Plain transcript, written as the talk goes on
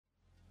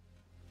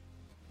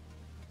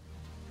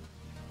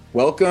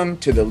Welcome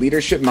to the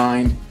Leadership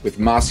Mind with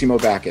Massimo.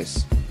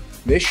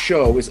 This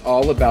show is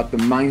all about the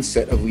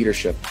mindset of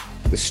leadership,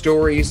 the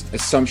stories,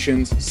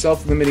 assumptions,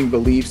 self-limiting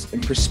beliefs,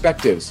 and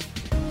perspectives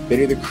that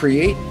either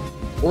create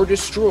or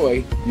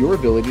destroy your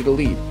ability to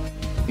lead.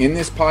 In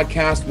this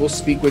podcast, we'll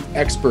speak with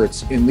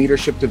experts in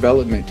leadership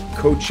development,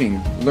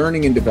 coaching,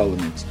 learning and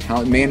development,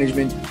 talent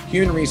management,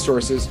 human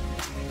resources,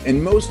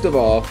 and most of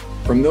all,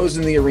 from those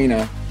in the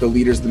arena, the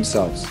leaders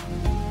themselves.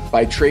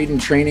 By trade and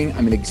training,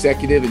 I'm an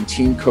executive and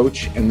team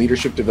coach and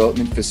leadership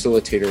development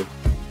facilitator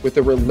with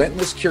a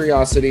relentless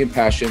curiosity and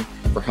passion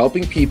for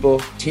helping people,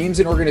 teams,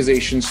 and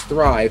organizations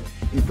thrive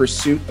in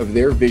pursuit of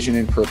their vision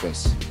and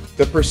purpose.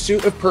 The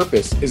pursuit of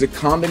purpose is a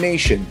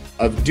combination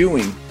of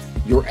doing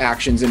your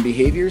actions and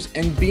behaviors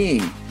and being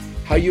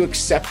how you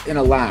accept and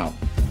allow.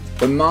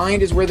 The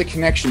mind is where the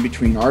connection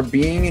between our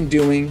being and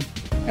doing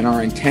and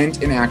our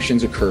intent and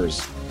actions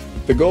occurs.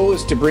 The goal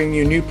is to bring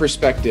you new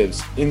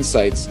perspectives,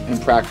 insights,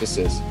 and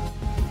practices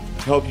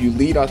to help you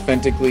lead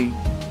authentically,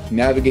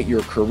 navigate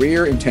your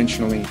career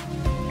intentionally,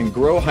 and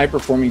grow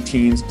high-performing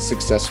teams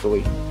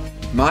successfully.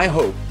 My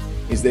hope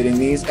is that in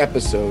these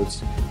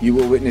episodes, you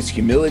will witness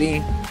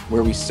humility,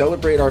 where we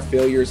celebrate our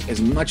failures as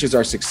much as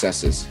our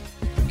successes,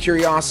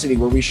 curiosity,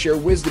 where we share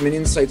wisdom and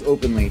insights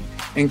openly,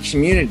 and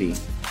community,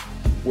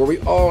 where we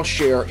all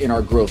share in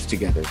our growth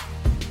together.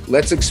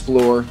 Let's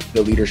explore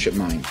the leadership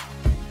mind.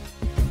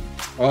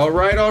 All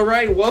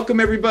right. Welcome,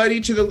 everybody,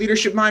 to the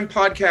Leadership Mind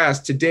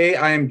podcast. Today,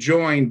 I am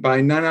joined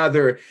by none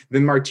other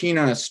than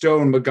Martina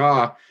Stone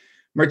McGaw.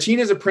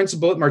 Martina is a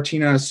principal at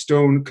Martina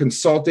Stone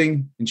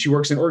Consulting, and she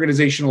works in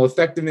organizational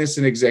effectiveness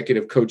and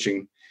executive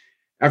coaching.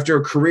 After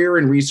a career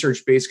in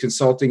research-based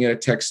consulting at a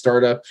tech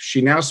startup, she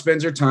now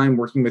spends her time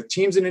working with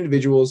teams and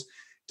individuals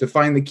to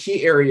find the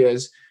key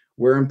areas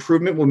where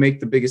improvement will make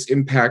the biggest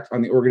impact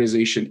on the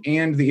organization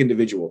and the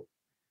individual.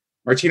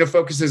 Martina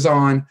focuses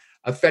on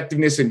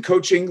effectiveness in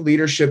coaching,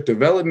 leadership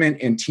development,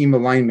 and team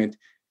alignment.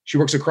 She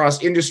works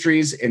across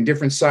industries and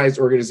different sized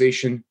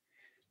organizations.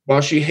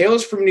 While she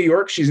hails from New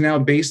York, she's now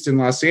based in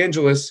Los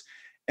Angeles.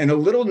 And a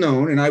little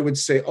known, and I would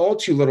say all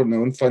too little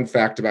known, fun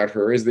fact about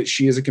her is that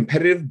she is a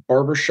competitive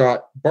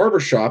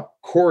barbershop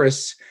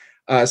chorus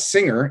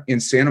singer in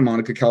Santa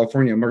Monica,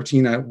 California.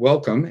 Martina,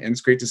 welcome, and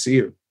it's great to see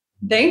you.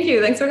 Thank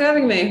you. Thanks for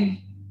having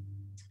me.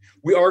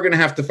 We are going to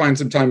have to find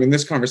some time in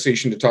this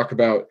conversation to talk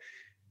about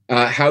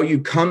how you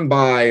come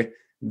by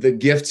the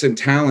gifts and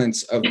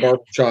talents of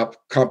barbershop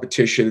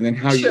competition, and then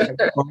how you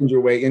find your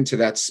way into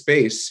that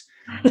space.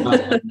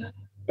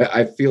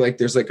 I feel like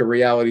there's like a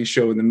reality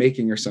show in the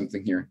making or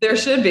something here. There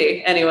should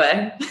be,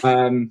 anyway.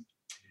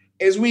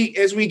 As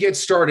we get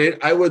started,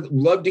 I would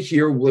love to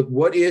hear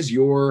what's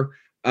your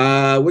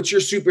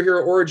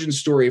superhero origin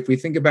story? If we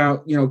think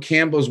about,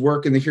 Campbell's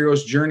work and the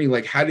hero's journey,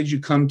 like how did you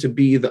come to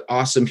be the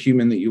awesome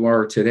human that you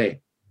are today?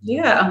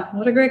 Yeah,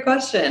 what a great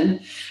question.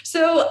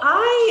 So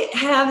I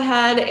have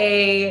had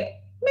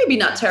maybe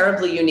not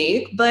terribly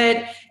unique,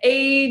 but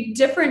a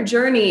different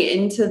journey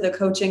into the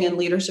coaching and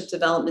leadership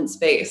development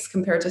space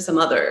compared to some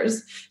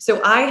others.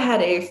 So I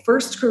had a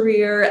first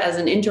career as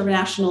an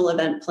international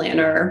event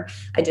planner.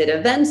 I did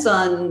events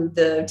on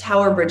the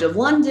Tower Bridge of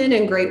London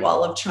and Great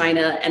Wall of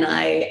China, and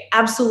I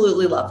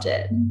absolutely loved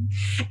it.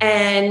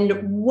 And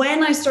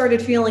when I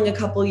started feeling a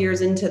couple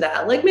years into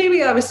that, like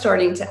maybe I was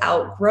starting to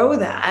outgrow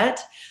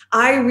that,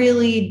 I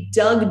really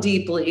dug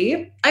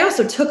deeply. I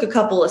also took a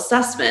couple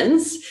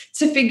assessments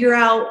to figure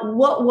out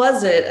what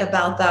was it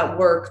about that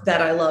work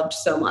that I loved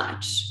so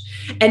much.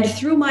 And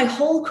through my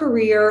whole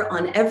career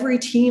on every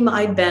team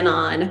I'd been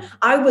on,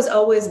 I was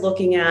always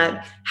looking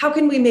at how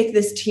can we make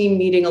this team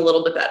meeting a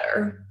little bit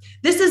better?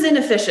 This is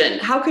inefficient.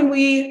 How can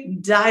we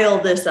dial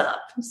this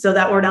up so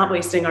that we're not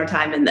wasting our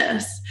time in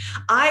this?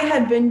 I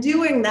had been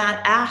doing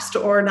that asked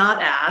or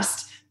not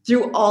asked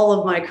through all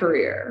of my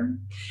career.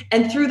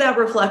 And through that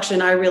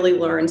reflection, I really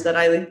learned that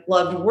I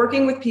loved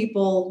working with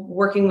people,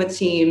 working with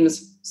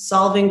teams,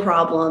 solving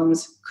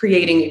problems,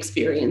 creating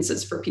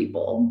experiences for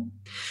people.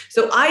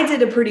 So I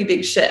did a pretty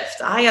big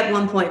shift. I at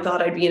one point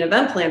thought I'd be an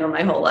event planner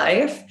my whole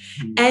life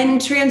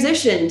and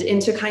transitioned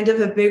into kind of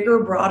a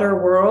bigger,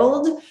 broader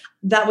world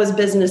that was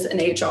business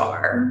and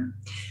HR.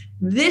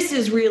 This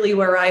is really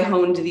where I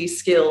honed these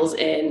skills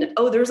in.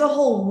 There's a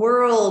whole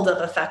world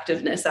of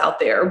effectiveness out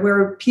there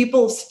where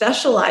people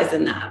specialize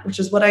in that, which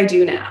is what I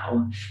do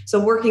now. So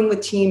working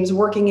with teams,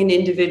 working in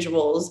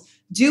individuals,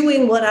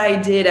 doing what I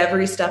did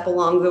every step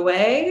along the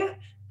way.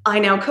 I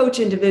now coach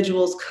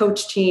individuals,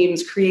 coach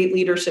teams, create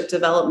leadership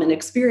development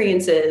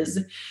experiences,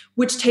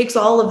 which takes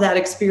all of that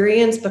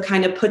experience, but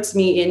kind of puts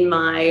me in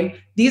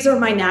these are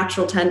my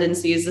natural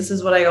tendencies. This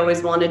is what I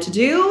always wanted to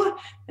do.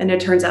 And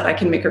it turns out I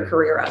can make a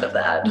career out of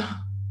that.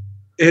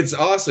 It's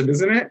awesome,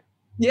 isn't it?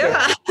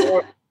 Yeah.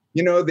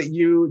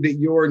 That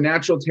your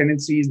natural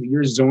tendencies, that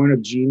your zone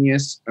of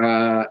genius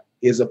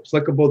is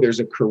applicable. There's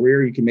a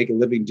career, you can make a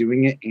living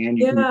doing it, and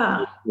you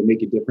can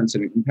make a difference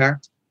and an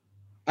impact.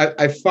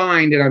 I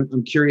find, and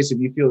I'm curious if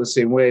you feel the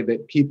same way,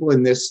 that people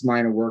in this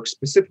line of work,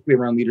 specifically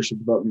around leadership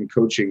development and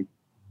coaching,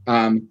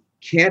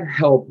 can't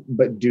help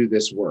but do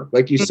this work.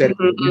 Like you said,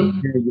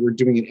 you were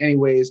doing it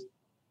anyways.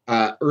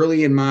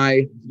 Early in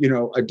my,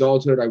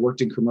 adulthood, I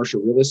worked in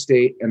commercial real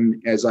estate.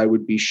 And as I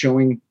would be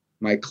showing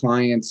my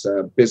clients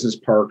business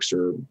parks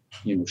or,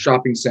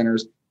 shopping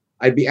centers,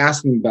 I'd be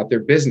asking them about their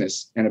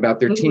business and about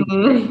their team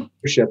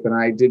leadership. And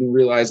I didn't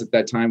realize at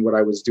that time what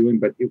I was doing,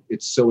 but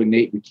it's so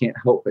innate. We can't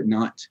help but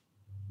not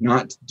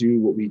do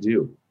what we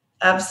do.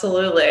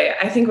 Absolutely.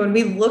 I think when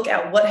we look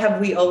at what have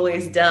we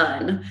always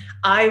done,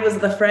 I was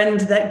the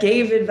friend that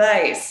gave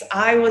advice.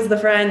 I was the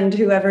friend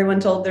who everyone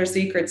told their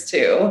secrets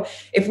to.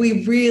 If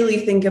we really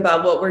think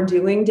about what we're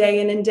doing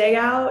day in and day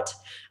out,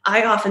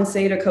 I often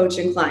say to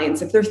coaching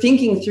clients, if they're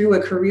thinking through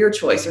a career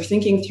choice or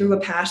thinking through a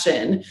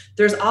passion,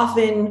 there's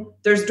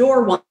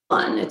door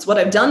one. It's what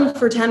I've done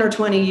for 10 or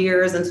 20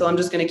 years. And so I'm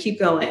just going to keep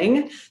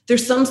going.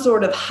 There's some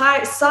sort of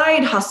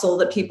side hustle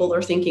that people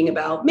are thinking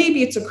about.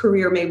 Maybe it's a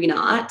career, maybe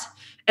not.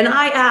 And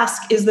I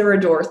ask, is there a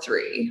door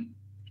three?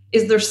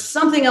 Is there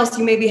something else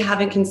you maybe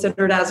haven't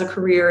considered as a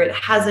career? It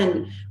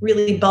hasn't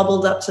really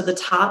bubbled up to the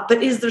top,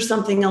 but is there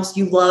something else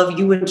you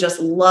would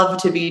just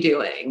love to be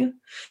doing?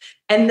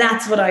 And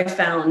that's what I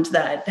found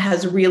that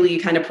has really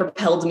kind of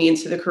propelled me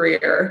into the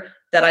career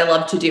that I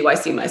love to do. I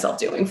see myself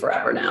doing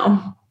forever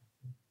now.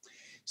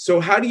 So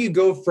how do you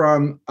go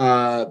from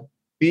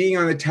being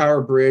on the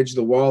Tower Bridge,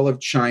 the Wall of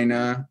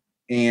China,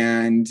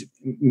 and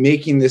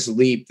making this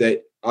leap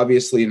that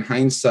obviously in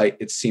hindsight,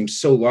 it seems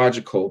so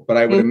logical, but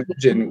I would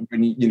imagine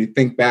when you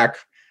think back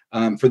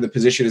for the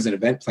position as an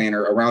event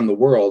planner around the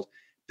world,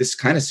 this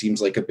kind of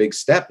seems like a big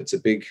step. It's a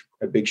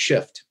big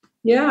shift.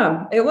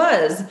 Yeah, it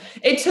was.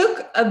 It took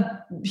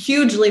a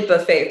huge leap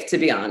of faith, to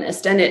be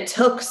honest. And it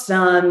took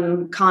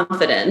some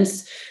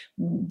confidence,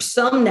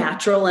 some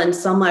natural and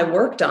some I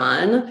worked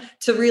on,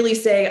 to really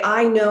say,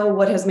 I know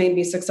what has made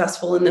me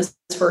successful in this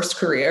first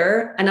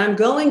career, and I'm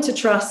going to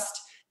trust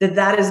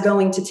that is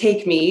going to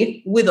take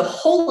me, with a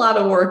whole lot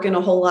of work and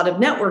a whole lot of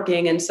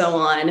networking and so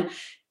on,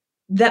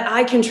 that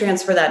I can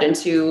transfer that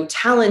into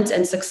talent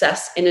and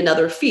success in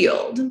another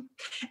field.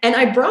 And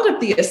I brought up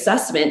the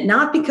assessment,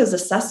 not because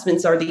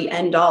assessments are the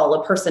end all.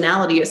 A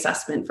personality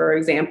assessment, for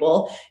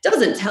example,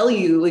 doesn't tell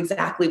you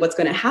exactly what's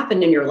going to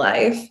happen in your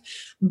life.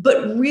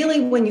 But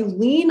really, when you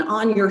lean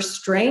on your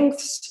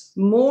strengths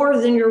more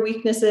than your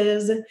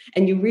weaknesses,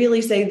 and you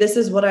really say, this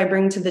is what I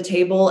bring to the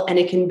table, and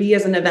it can be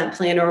as an event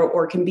planner,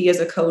 or it can be as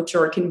a coach,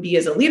 or it can be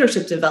as a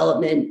leadership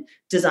development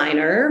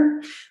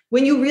designer,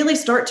 when you really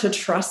start to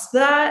trust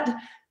that,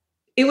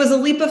 it was a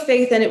leap of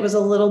faith, and it was a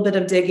little bit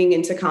of digging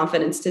into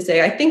confidence to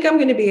say, I think I'm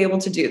going to be able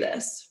to do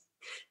this.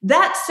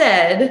 That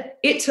said,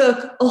 it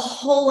took a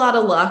whole lot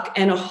of luck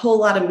and a whole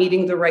lot of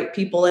meeting the right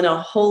people and a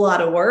whole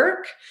lot of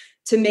work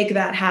to make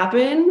that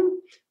happen.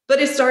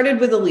 But it started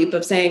with a leap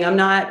of saying, I'm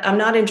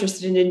not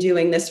interested in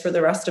doing this for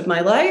the rest of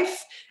my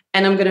life,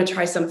 and I'm going to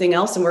try something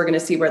else, and we're going to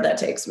see where that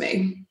takes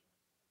me.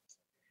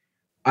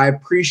 I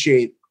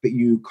appreciate that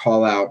you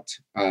call out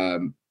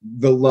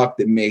the luck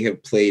that may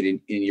have played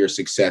in your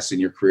success in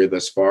your career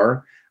thus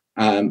far.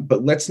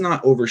 But let's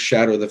not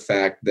overshadow the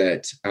fact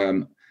that,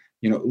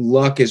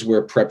 luck is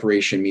where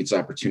preparation meets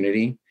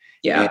opportunity.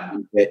 Yeah.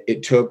 And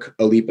it took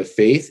a leap of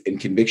faith and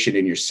conviction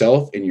in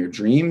yourself and your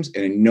dreams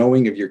and a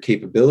knowing of your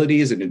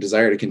capabilities and a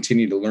desire to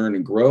continue to learn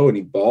and grow and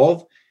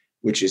evolve,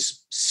 which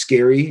is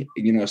scary,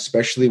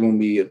 especially when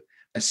we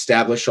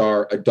establish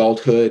our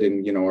adulthood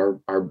and,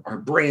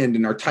 our brand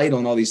and our title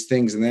and all these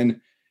things. And then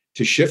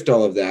to shift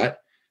all of that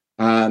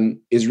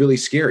is really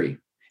scary.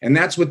 And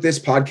that's what this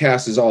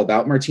podcast is all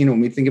about, Martina.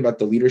 When we think about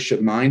the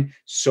leadership mind,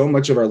 so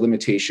much of our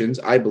limitations,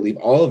 I believe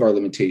all of our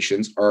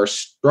limitations, are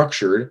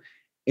structured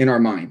in our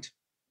mind.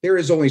 There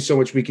is only so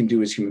much we can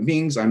do as human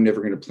beings. I'm never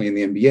going to play in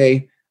the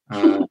NBA.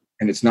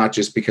 And it's not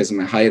just because of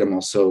my height. I'm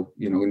also,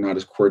 not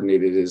as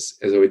coordinated as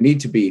I would need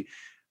to be.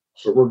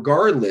 But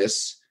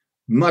regardless,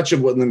 much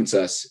of what limits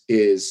us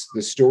is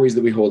the stories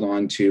that we hold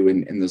on to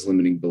and those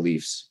limiting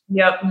beliefs.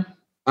 Yep.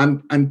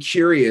 I'm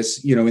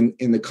curious,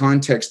 in the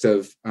context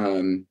of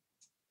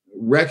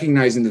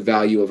recognizing the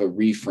value of a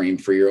reframe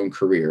for your own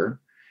career.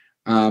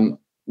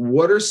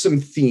 What are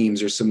some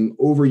themes or some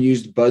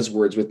overused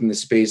buzzwords within the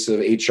space of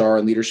HR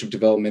and leadership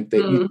development that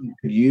you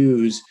could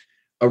use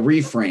a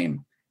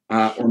reframe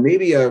or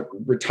maybe a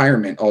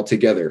retirement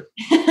altogether?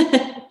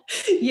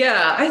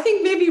 Yeah, I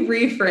think maybe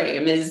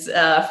reframe is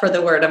for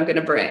the word I'm going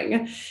to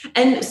bring.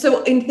 And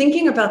so in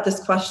thinking about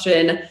this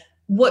question,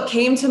 what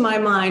came to my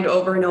mind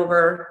over and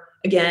over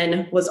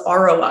again was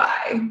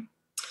ROI.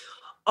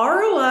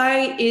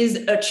 ROI is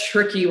a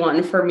tricky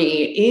one for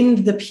me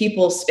in the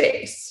people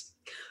space.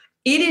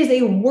 It is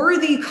a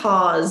worthy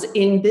cause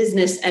in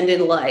business and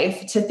in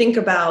life to think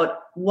about,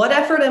 what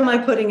effort am I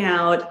putting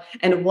out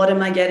and what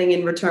am I getting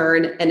in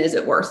return, and is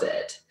it worth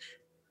it?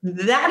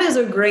 That is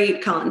a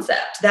great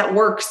concept that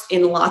works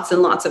in lots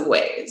and lots of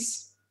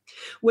ways.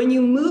 When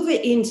you move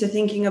it into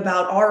thinking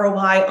about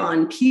ROI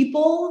on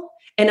people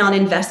and on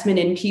investment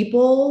in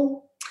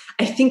people,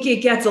 I think it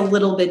gets a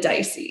little bit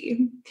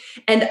dicey.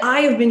 And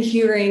I have been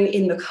hearing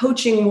in the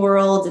coaching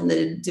world, in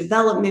the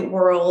development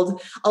world,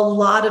 a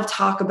lot of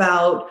talk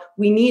about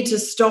we need to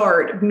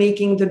start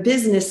making the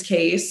business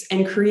case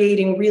and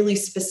creating really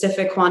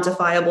specific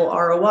quantifiable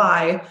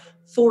ROI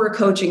for a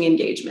coaching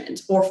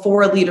engagement or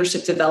for a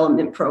leadership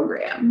development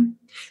program.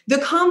 The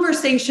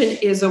conversation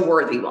is a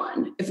worthy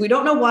one. If we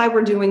don't know why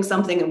we're doing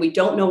something and we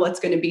don't know what's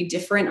going to be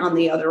different on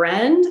the other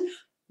end,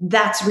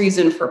 that's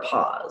reason for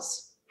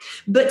pause.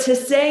 But to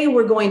say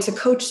we're going to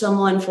coach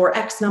someone for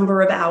X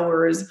number of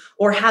hours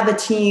or have a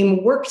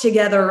team work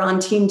together on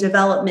team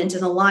development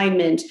and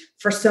alignment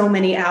for so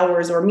many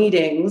hours or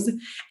meetings,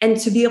 and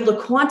to be able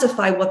to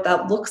quantify what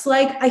that looks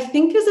like, I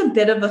think is a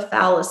bit of a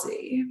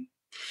fallacy.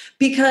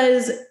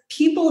 Because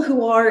people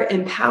who are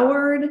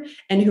empowered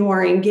and who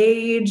are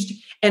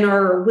engaged and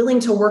are willing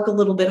to work a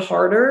little bit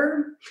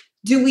harder,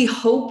 do we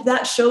hope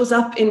that shows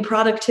up in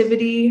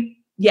productivity?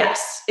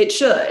 Yes, it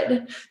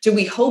should. Do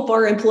we hope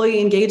our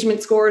employee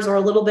engagement scores are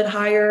a little bit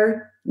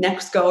higher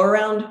next go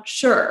around?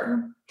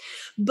 Sure.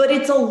 But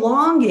it's a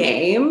long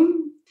game.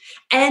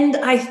 And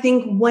I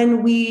think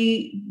when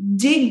we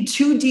dig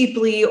too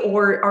deeply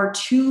or are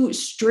too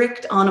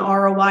strict on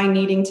ROI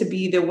needing to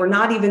be that we're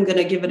not even going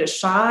to give it a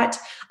shot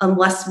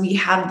unless we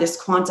have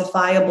this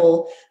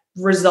quantifiable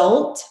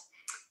result,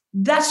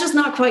 that's just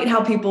not quite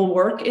how people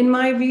work in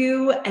my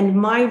view. And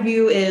my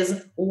view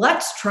is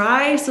let's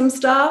try some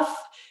stuff,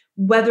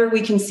 whether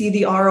we can see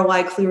the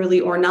ROI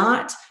clearly or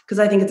not, because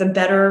I think it's a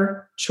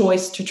better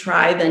choice to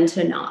try than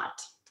to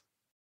not.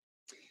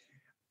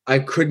 I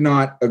could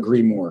not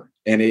agree more.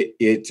 And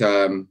it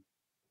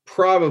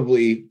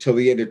probably till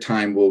the end of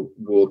time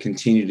will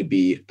continue to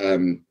be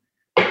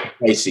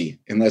dicey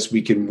unless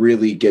we can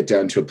really get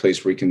down to a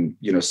place where we can,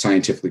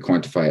 scientifically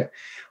quantify it.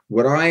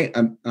 What I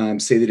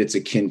say that it's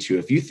akin to,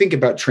 if you think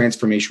about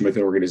transformation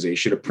within an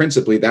organization,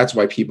 principally that's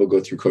why people go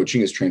through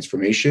coaching is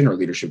transformation or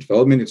leadership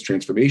development. It's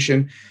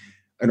transformation.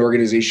 An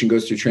organization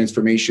goes through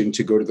transformation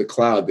to go to the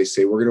cloud. They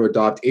say, we're going to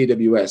adopt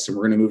AWS and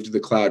we're going to move to the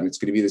cloud. And it's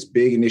going to be this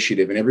big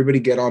initiative and everybody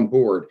get on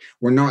board.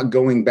 We're not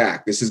going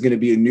back. This is going to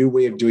be a new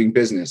way of doing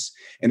business.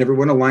 And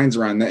everyone aligns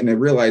around that. And they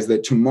realize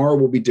that tomorrow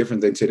will be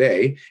different than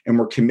today. And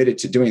we're committed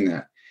to doing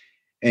that.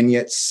 And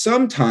yet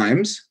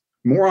sometimes,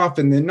 more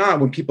often than not,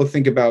 when people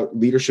think about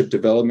leadership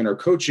development or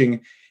coaching,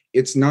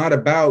 it's not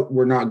about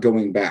we're not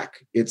going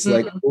back. It's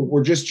like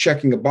we're just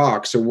checking a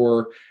box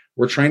or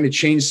we're trying to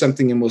change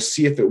something and we'll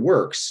see if it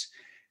works.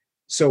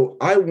 So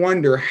I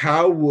wonder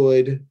how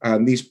would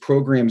these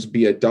programs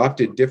be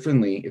adopted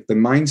differently if the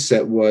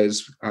mindset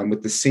was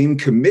with the same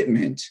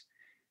commitment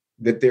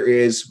that there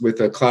is with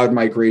a cloud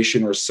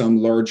migration or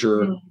some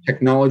larger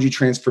technology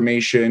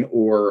transformation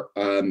or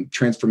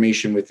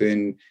transformation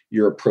within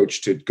your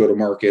approach to go to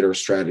market or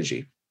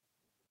strategy.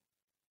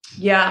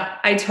 Yeah,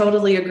 I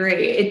totally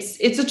agree.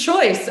 It's a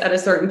choice at a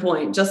certain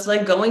point, just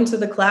like going to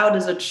the cloud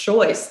is a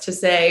choice to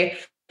say,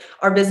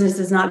 our business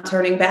is not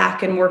turning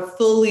back and we're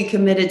fully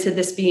committed to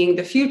this being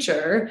the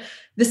future.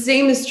 The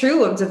same is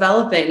true of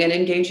developing and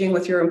engaging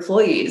with your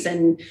employees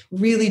and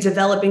really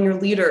developing your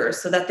leaders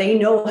so that they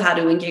know how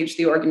to engage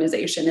the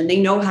organization and they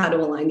know how to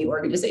align the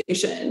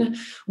organization.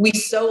 We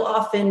so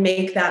often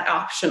make that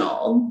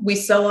optional. We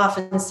so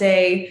often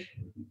say,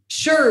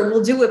 sure,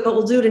 we'll do it, but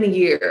we'll do it in a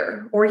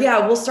year. Or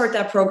yeah, we'll start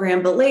that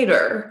program, but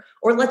later.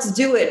 Or let's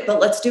do it, but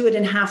let's do it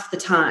in half the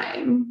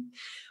time.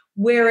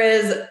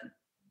 Whereas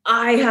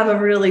I have a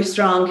really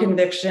strong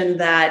conviction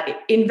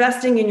that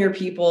investing in your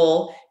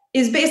people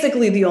is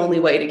basically the only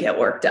way to get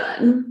work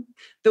done.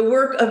 The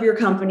work of your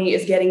company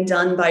is getting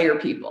done by your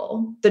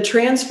people. The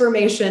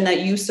transformation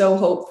that you so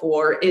hope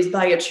for is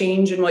by a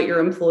change in what your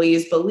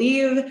employees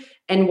believe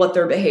and what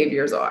their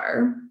behaviors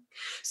are.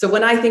 So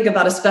when I think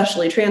about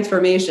especially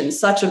transformation,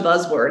 such a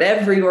buzzword,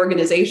 every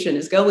organization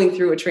is going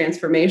through a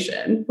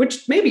transformation,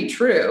 which may be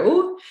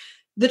true.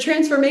 The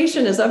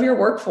transformation is of your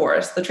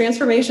workforce. The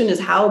transformation is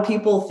how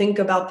people think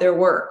about their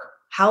work,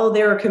 how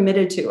they're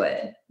committed to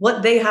it,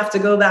 what they have to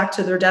go back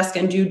to their desk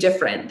and do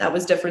different. That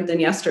was different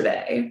than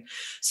yesterday.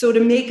 So to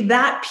make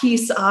that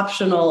piece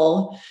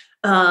optional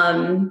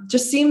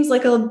just seems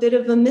like a bit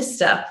of a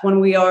misstep when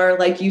we are,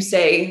 like you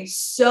say,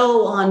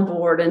 so on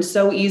board and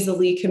so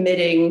easily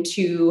committing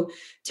to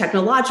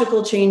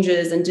technological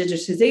changes and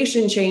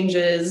digitization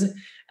changes.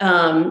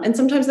 And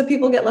sometimes the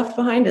people get left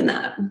behind in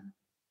that.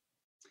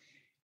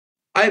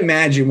 I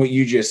imagine what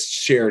you just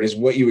shared is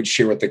what you would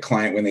share with the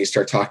client when they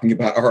start talking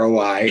about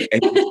ROI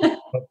and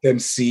help them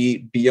see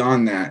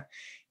beyond that.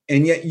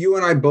 And yet you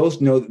and I both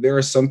know that there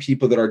are some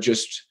people that are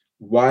just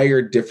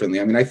wired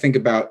differently. I mean, I think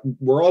about,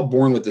 we're all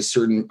born with a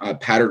certain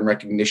pattern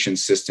recognition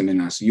system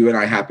in us. You and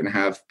I happen to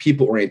have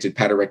people-oriented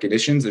pattern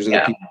recognitions. There's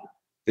other people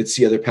that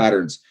see other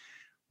patterns.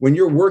 When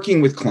you're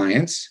working with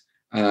clients,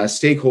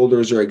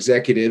 stakeholders or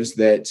executives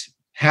that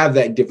have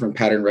that different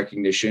pattern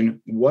recognition,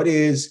 what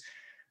is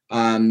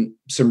some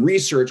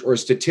research or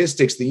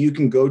statistics that you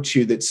can go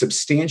to that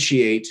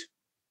substantiate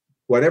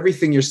what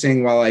everything you're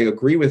saying? While I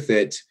agree with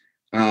it,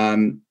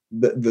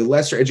 the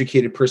lesser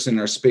educated person in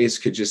our space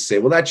could just say,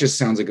 well, that just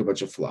sounds like a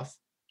bunch of fluff.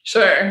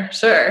 Sure,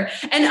 sure.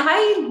 And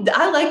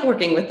I like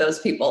working with those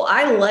people.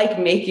 I like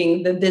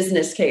making the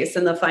business case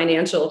and the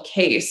financial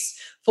case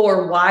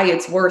for why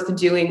it's worth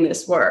doing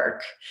this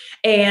work.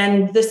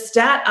 And the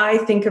stat I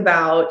think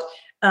about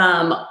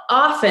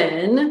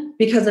often,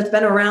 because it's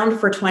been around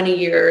for 20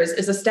 years,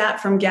 is a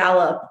stat from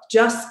Gallup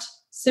just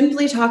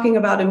simply talking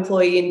about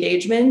employee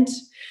engagement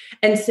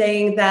and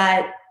saying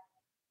that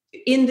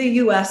in the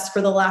US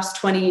for the last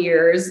 20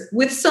 years,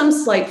 with some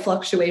slight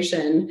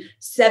fluctuation,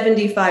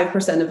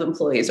 75% of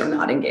employees are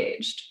not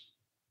engaged.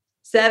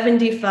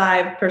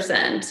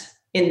 75%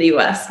 in the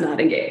US not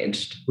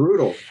engaged.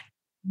 Brutal.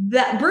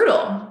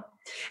 Brutal.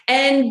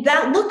 And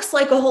that looks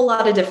like a whole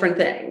lot of different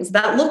things.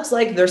 That looks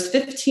like there's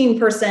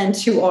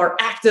 15% who are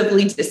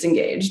actively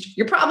disengaged.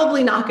 You're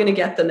probably not going to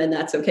get them, and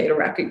that's okay to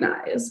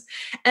recognize.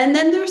 And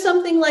then there's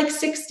something like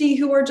 60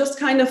 who are just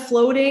kind of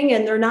floating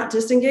and they're not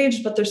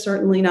disengaged, but they're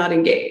certainly not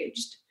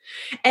engaged.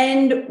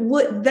 And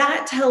what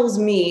that tells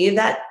me,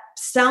 that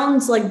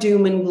sounds like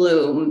doom and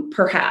gloom,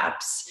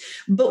 perhaps.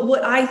 But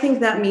what I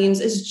think that means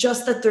is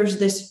just that there's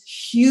this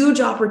huge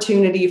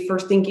opportunity for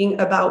thinking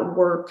about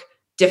work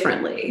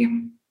differently.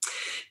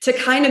 To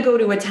kind of go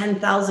to a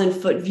 10,000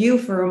 foot view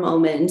for a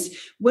moment,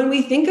 when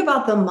we think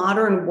about the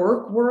modern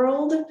work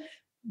world,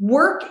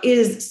 work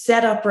is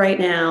set up right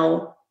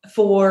now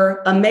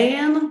for a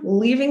man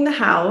leaving the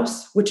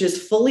house, which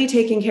is fully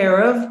taken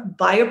care of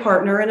by a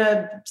partner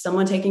and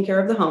someone taking care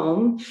of the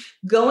home,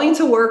 going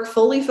to work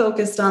fully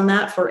focused on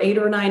that for 8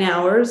 or 9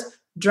 hours,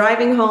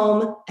 driving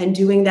home and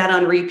doing that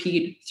on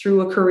repeat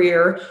through a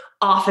career,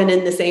 often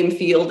in the same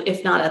field,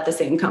 if not at the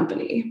same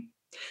company.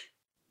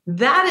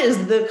 That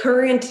is the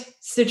current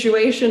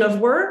situation of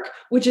work,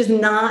 which is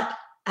not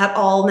at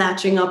all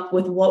matching up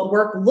with what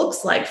work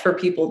looks like for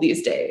people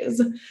these days.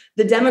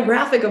 The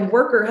demographic of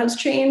worker has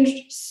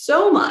changed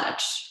so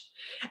much.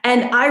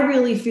 And I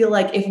really feel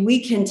like if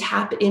we can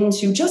tap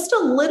into just a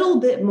little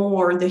bit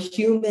more the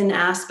human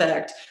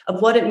aspect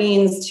of what it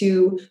means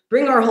to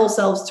bring our whole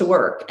selves to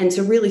work and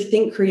to really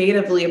think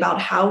creatively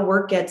about how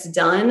work gets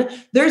done,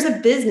 there's a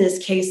business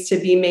case to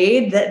be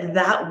made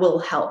that will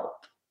help.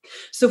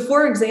 So,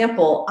 for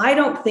example, I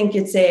don't think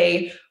it's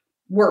a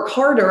work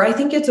harder. I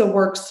think it's a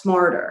work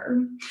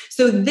smarter.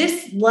 So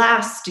this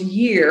last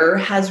year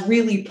has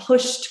really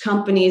pushed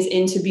companies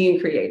into being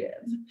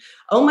creative.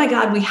 Oh my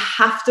God, we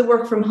have to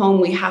work from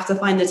home. We have to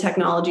find the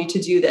technology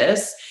to do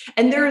this.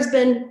 And there has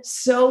been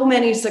so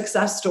many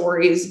success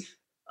stories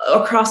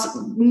across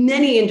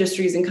many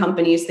industries and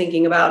companies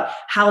thinking about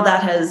how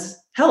that has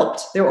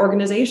helped their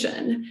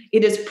organization.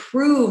 It has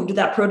proved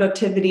that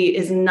productivity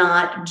is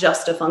not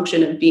just a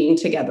function of being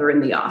together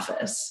in the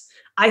office.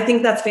 I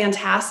think that's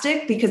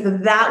fantastic because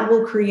that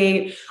will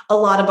create a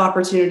lot of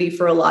opportunity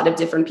for a lot of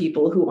different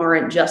people who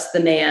aren't just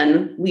the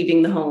man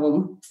leaving the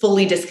home,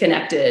 fully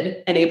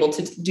disconnected and able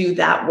to do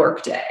that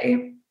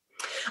workday.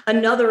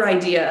 Another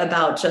idea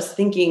about just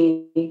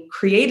thinking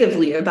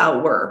creatively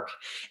about work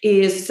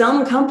is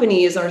some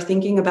companies are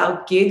thinking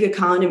about gig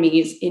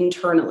economies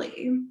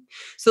internally.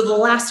 So the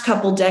last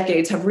couple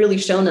decades have really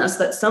shown us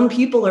that some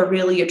people are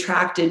really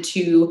attracted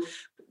to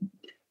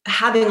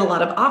having a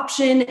lot of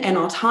option and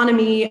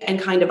autonomy and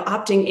kind of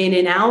opting in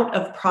and out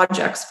of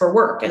projects for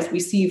work, as we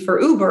see for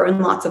Uber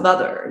and lots of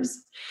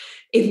others.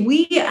 If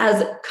we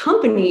as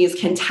companies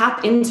can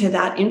tap into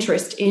that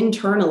interest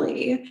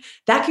internally,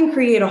 that can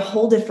create a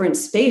whole different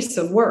space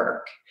of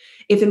work.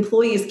 If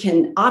employees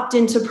can opt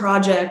into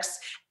projects,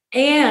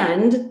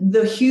 and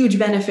the huge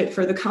benefit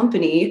for the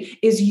company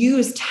is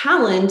use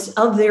talent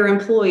of their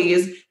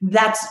employees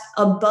that's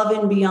above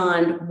and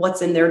beyond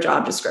what's in their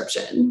job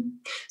description.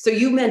 So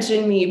you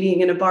mentioned me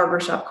being in a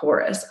barbershop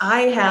chorus.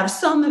 I have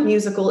some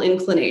musical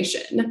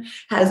inclination.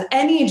 Has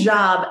any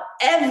job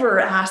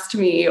ever asked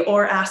me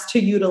or asked to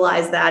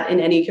utilize that in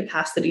any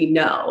capacity?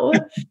 No.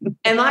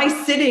 Am I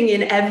sitting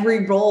in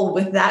every role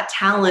with that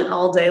talent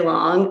all day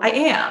long? I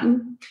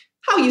am.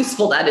 How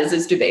useful that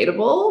is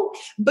debatable.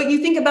 But you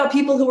think about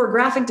people who are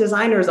graphic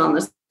designers on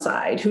the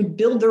side, who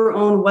build their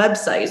own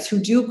websites, who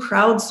do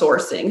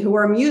crowdsourcing, who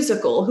are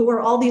musical, who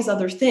are all these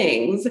other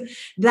things.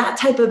 That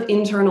type of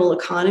internal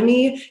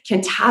economy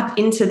can tap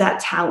into that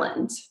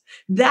talent.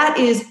 That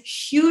is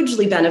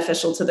hugely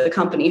beneficial to the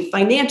company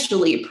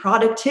financially,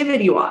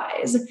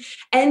 productivity-wise.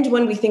 And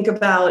when we think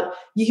about,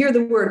 you hear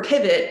the word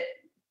pivot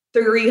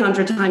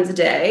 300 times a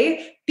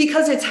day,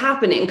 because it's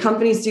happening.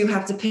 Companies do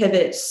have to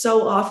pivot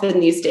so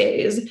often these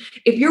days.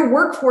 If your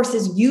workforce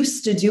is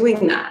used to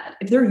doing that,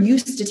 if they're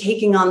used to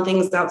taking on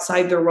things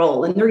outside their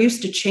role and they're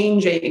used to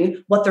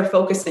changing what they're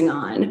focusing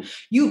on,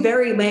 you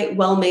very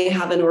well may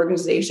have an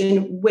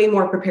organization way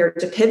more prepared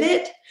to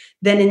pivot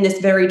than in this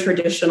very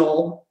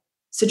traditional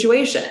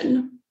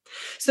situation.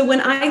 So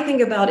when I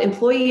think about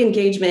employee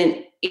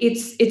engagement,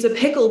 it's a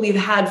pickle we've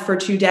had for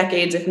 2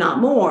 decades, if not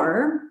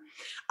more.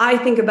 I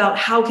think about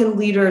how can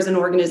leaders and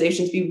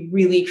organizations be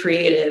really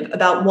creative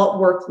about what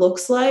work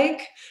looks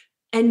like.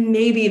 And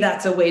maybe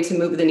that's a way to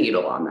move the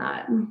needle on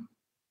that.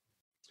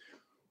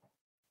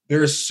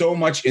 There's so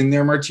much in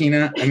there,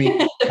 Martina. I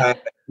mean,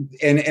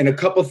 and a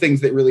couple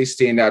things that really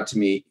stand out to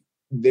me.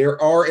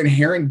 there are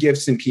inherent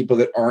gifts in people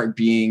that aren't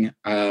being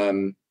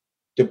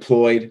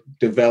deployed,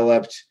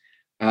 developed,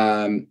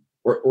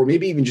 or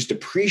maybe even just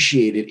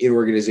appreciated in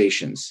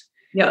organizations.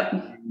 Yeah.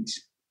 And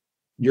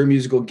your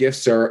musical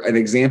gifts are an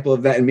example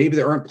of that. And maybe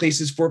there aren't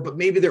places for it, but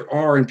maybe there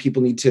are, and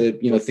people need to,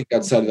 think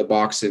outside of the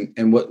box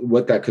and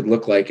what that could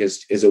look like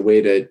as a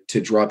way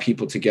to draw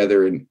people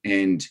together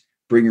and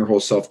bring your whole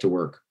self to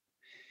work.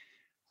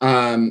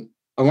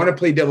 I want to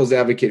play devil's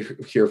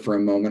advocate here for a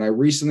moment. I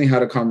recently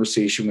had a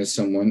conversation with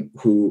someone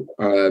who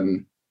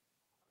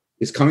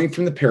is coming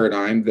from the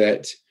paradigm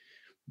that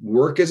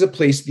work is a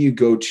place that you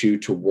go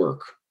to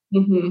work.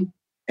 Mm-hmm.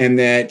 And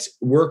that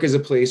work is a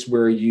place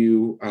where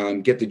you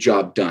get the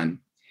job done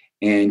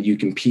and you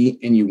compete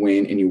and you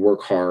win and you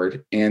work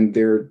hard. And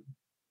their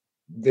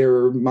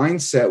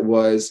mindset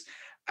was,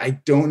 I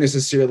don't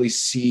necessarily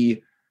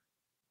see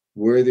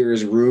where there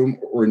is room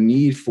or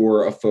need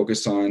for a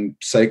focus on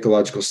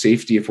psychological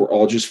safety if we're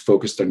all just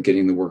focused on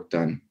getting the work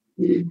done.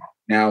 Mm-hmm.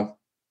 Now,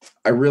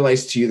 I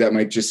realize to you that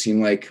might just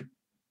seem like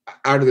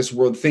out of this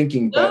world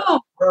thinking, but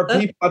there are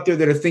people out there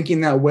that are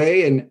thinking that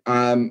way. And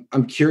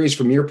I'm curious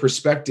from your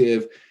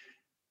perspective,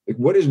 like,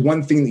 what is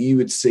one thing that you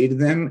would say to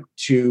them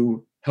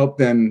to help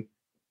them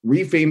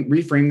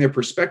reframe their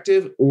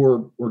perspective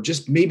or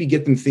just maybe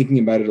get them thinking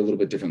about it a little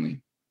bit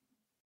differently?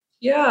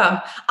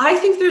 Yeah, I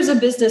think there's a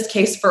business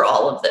case for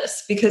all of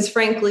this because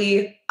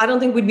frankly, I don't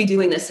think we'd be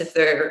doing this if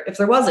there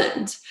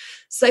wasn't.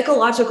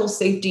 Psychological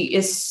safety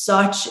is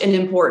such an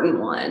important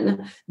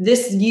one.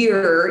 This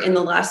year, in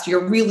the last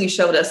year, really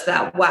showed us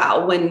that,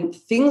 wow, when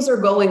things are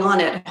going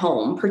on at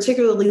home,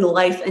 particularly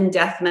life and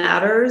death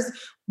matters,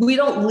 we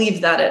don't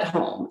leave that at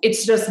home.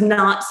 It's just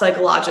not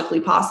psychologically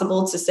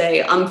possible to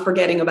say, I'm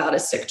forgetting about a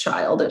sick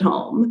child at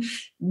home.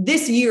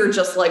 This year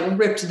just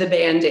ripped the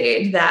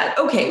Band-Aid that,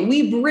 okay,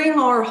 we bring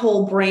our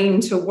whole brain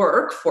to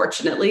work,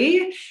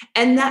 fortunately,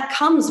 and that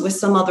comes with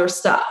some other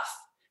stuff.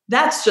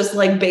 That's just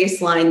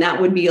baseline.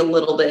 That would be a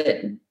little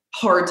bit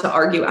hard to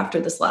argue after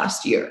this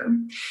last year.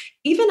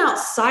 Even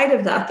outside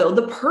of that, though,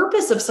 the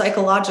purpose of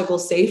psychological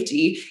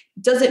safety,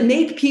 does it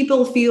make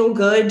people feel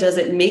good? Does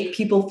it make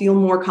people feel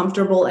more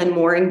comfortable and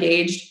more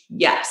engaged?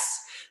 Yes.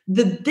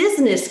 The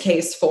business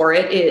case for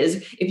it is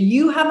if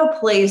you have a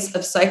place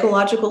of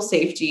psychological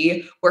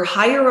safety where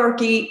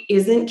hierarchy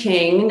isn't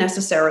king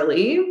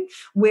necessarily,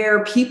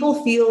 where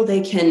people feel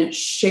they can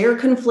share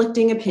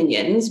conflicting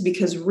opinions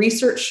because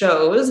research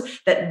shows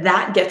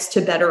that gets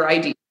to better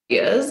ideas.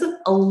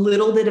 A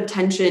little bit of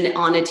tension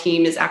on a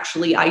team is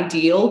actually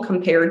ideal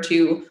compared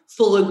to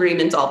full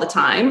agreement all the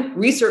time.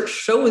 Research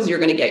shows you're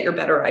going to get your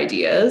better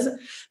ideas,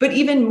 but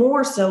even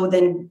more so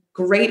than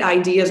great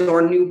ideas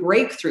or new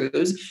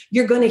breakthroughs,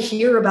 you're going to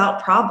hear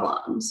about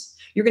problems.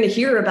 You're going to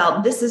hear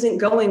about this isn't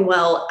going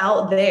well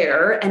out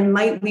there, and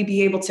might we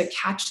be able to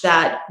catch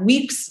that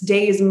weeks,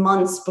 days,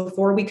 months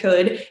before we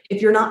could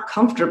if you're not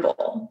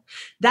comfortable.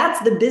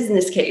 That's the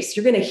business case.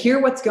 You're going to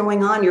hear what's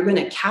going on. You're going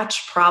to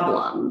catch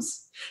problems.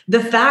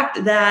 The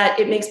fact that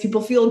it makes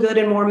people feel good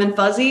and warm and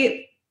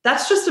fuzzy,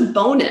 that's just a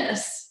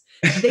bonus.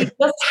 They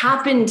just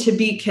happen to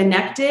be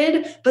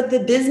connected, but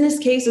the business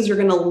case is you're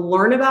going to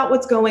learn about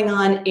what's going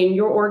on in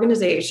your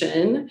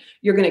organization.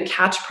 You're going to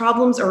catch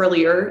problems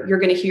earlier. You're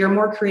going to hear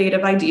more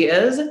creative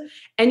ideas,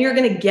 and you're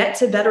going to get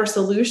to better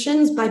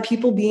solutions by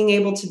people being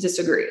able to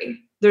disagree.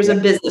 There's a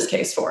business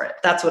case for it.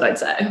 That's what I'd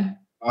say.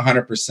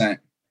 100%.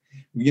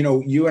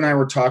 You and I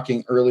were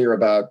talking earlier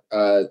about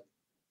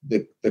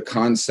the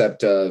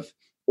concept of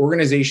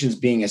organizations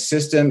being a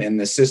system, and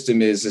the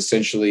system is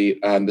essentially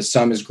the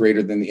sum is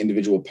greater than the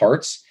individual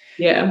parts.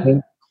 Yeah.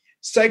 And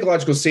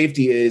psychological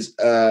safety is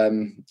a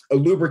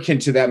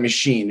lubricant to that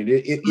machine.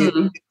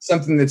 It's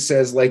something that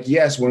says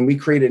yes, when we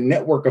create a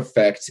network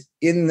effect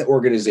in the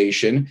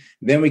organization,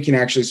 then we can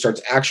actually start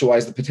to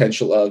actualize the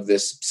potential of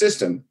this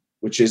system,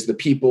 which is the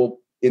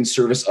people in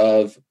service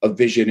of a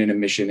vision and a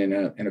mission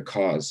and a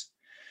cause.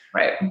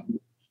 Right.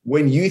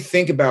 When you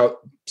think about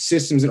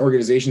systems and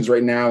organizations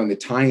right now and the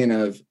tie-in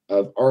of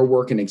our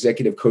work in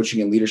executive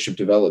coaching and leadership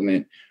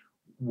development,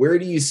 where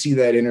do you see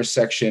that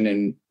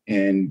intersection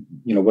and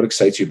what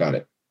excites you about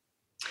it?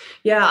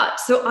 Yeah.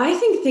 So I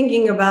think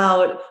thinking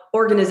about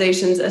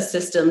organizations as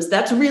systems,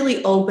 that's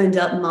really opened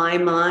up my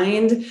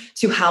mind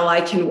to how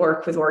I can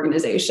work with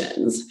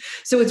organizations.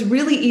 So it's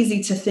really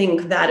easy to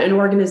think that an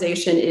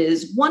organization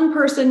is one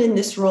person in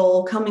this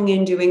role coming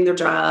in, doing their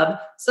job.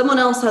 Someone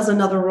else has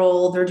another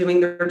role. They're doing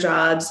their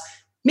jobs.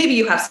 Maybe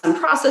you have some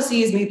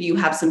processes, maybe you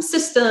have some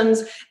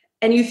systems,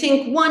 and you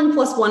think 1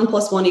 + 1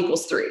 + 1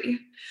 = 3.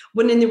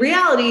 When in the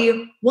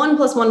reality, 1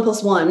 + 1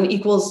 + 1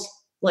 equals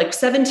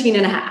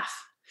 17.5.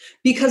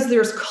 Because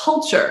there's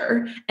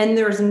culture and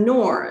there's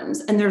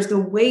norms and there's the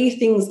way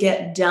things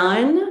get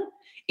done,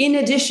 in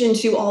addition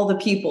to all the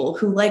people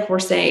who, like we're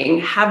saying,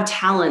 have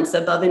talents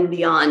above and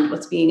beyond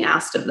what's being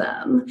asked of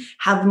them,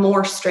 have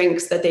more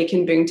strengths that they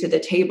can bring to the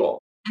table.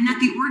 And that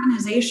the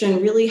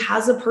organization really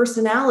has a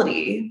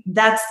personality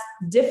that's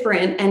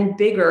different and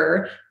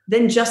bigger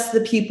than just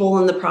the people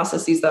and the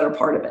processes that are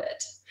part of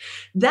it.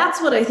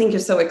 That's what I think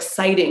is so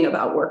exciting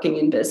about working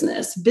in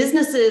business.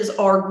 Businesses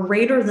are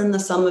greater than the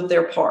sum of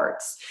their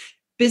parts.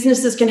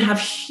 Businesses can have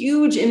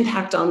huge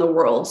impact on the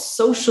world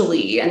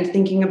socially and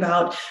thinking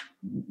about,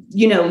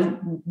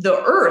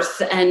 the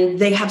earth, and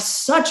they have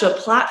such a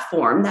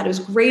platform that is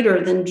greater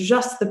than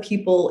just the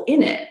people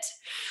in it.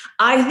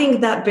 I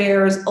think that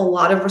bears a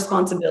lot of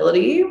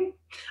responsibility.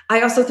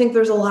 I also think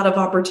there's a lot of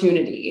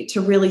opportunity to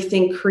really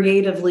think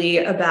creatively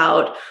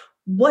about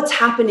what's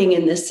happening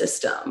in this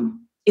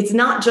system. It's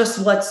not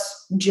just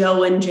what's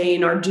Joe and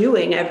Jane are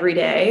doing every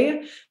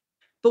day,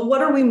 but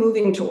what are we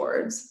moving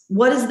towards?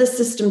 What does the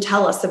system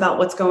tell us about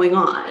what's going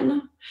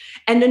on?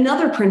 And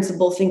another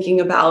principle thinking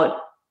about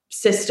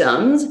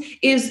systems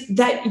is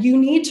that you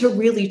need to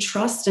really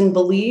trust and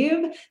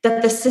believe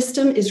that the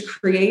system is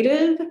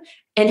creative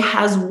and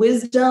has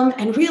wisdom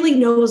and really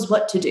knows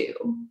what to do.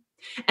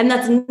 And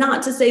that's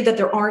not to say that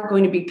there aren't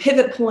going to be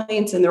pivot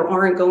points and there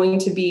aren't going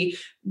to be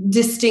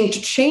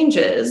distinct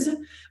changes.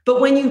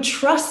 But when you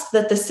trust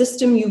that the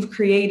system you've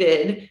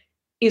created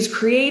is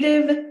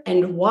creative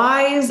and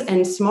wise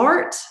and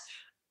smart,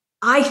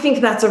 I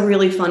think that's a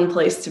really fun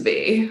place to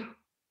be.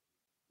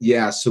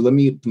 Yeah. So let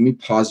me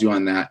pause you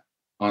on that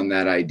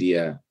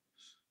idea.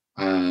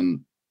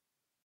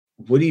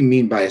 What do you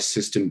mean by a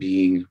system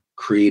being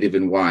creative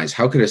and wise?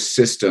 How could a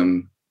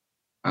system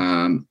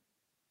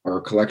or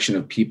a collection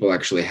of people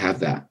actually have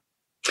that?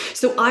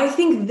 So I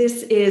think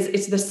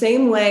it's the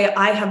same way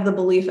I have the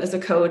belief as a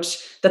coach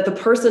that the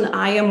person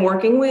I am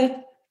working with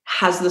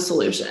has the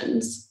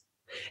solutions.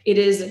 It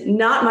is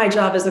not my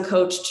job as a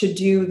coach to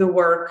do the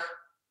work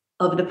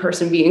of the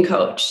person being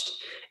coached.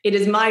 It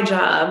is my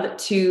job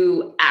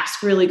to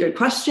ask really good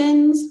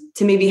questions,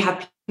 to maybe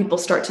have people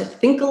start to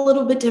think a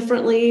little bit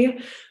differently.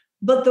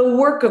 But the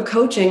work of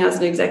coaching as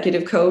an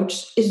executive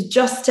coach is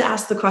just to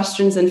ask the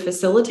questions and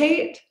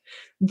facilitate.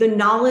 The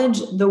knowledge,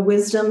 the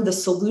wisdom, the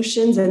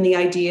solutions, and the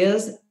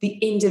ideas the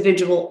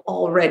individual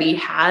already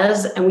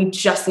has, and we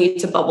just need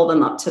to bubble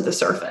them up to the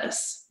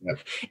surface. Yep.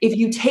 If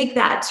you take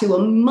that to a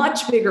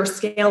much bigger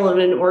scale of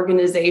an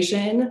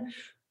organization,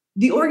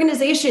 the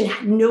organization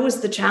knows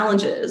the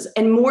challenges,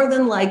 and more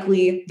than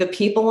likely, the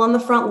people on the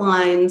front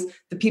lines,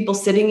 the people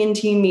sitting in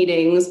team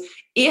meetings,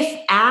 if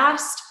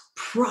asked,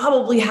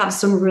 probably have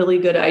some really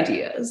good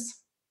ideas.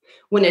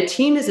 When a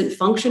team isn't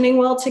functioning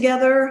well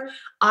together,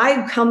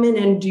 I come in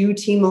and do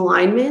team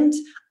alignment.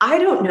 I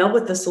don't know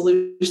what the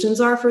solutions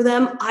are for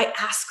them. I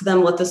ask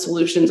them what the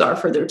solutions are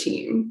for their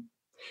team.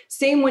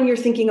 Same when you're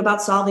thinking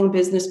about solving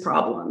business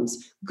problems.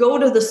 Go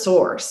to the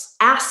source.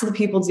 Ask the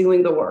people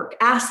doing the work.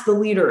 Ask the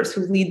leaders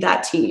who lead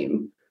that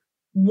team.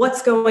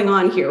 What's going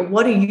on here?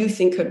 What do you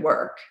think could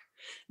work?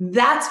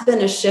 That's been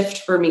a shift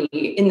for me.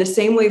 In the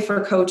same way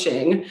for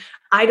coaching,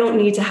 I don't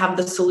need to have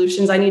the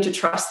solutions. I need to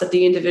trust that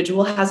the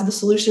individual has the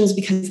solutions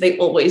because they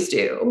always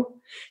do.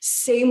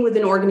 Same with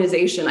an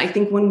organization. I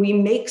think when we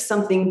make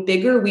something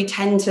bigger, we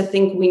tend to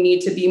think we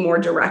need to be more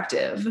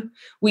directive.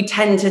 We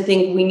tend to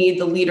think we need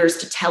the leaders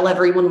to tell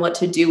everyone what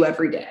to do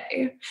every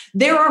day.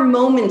 There are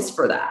moments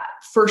for that,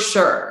 for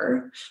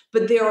sure.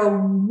 But there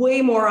are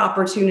way more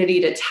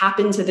opportunity to tap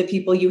into the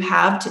people you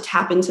have, to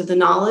tap into the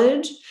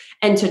knowledge,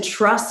 and to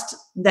trust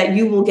that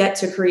you will get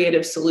to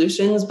creative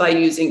solutions by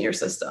using your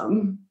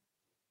system.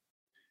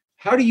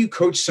 How do you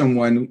coach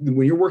someone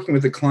when you're working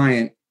with a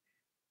client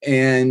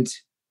and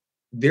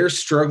they're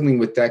struggling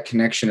with that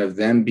connection of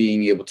them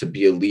being able to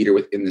be a leader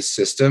within the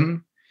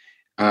system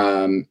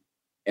and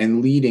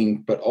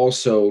leading, but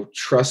also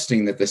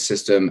trusting that the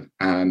system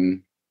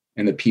and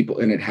the people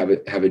in it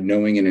have a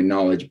knowing and a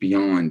knowledge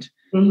beyond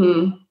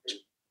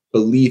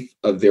belief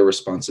of their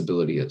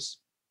responsibility is?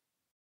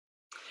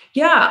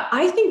 Yeah,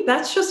 I think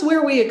that's just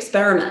where we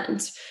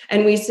experiment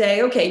and we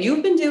say, okay,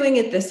 you've been doing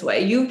it this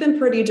way. You've been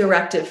pretty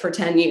directive for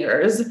 10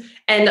 years,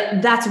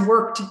 and that's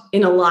worked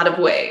in a lot of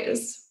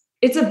ways.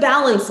 It's a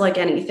balance like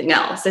anything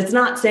else. It's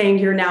not saying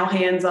you're now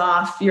hands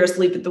off, you're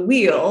asleep at the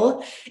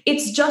wheel.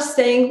 It's just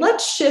saying,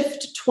 let's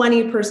shift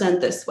 20%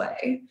 this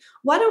way.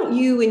 Why don't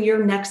you, in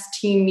your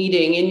next team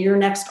meeting, in your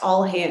next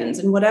all hands,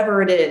 and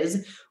whatever it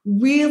is,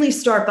 really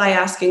start by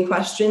asking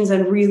questions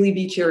and really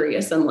be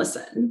curious and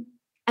listen.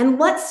 And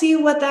let's see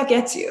what that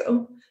gets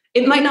you.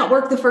 It might not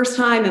work the first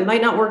time. It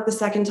might not work the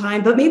second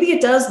time, but maybe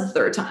it does the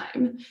third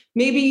time.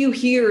 Maybe you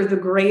hear the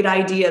great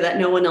idea that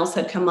no one else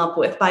had come up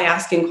with by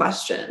asking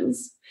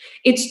questions.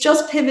 It's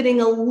just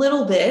pivoting a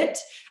little bit,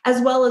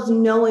 as well as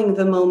knowing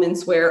the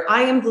moments where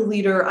I am the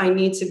leader. I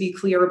need to be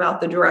clear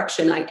about the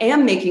direction I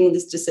am making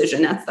this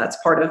decision. That's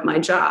part of my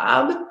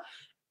job.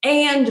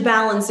 And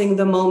balancing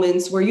the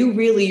moments where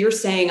you're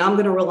saying, I'm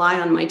going to rely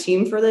on my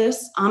team for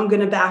this. I'm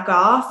going to back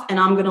off and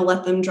I'm going to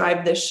let them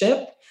drive this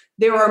ship.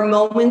 There are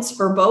moments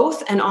for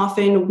both, and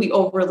often we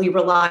overly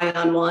rely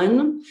on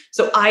one.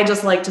 So I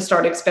just like to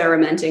start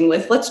experimenting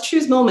with, let's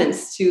choose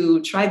moments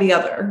to try the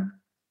other.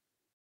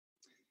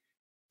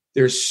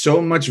 There's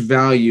so much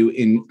value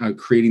in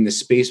creating the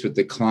space with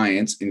the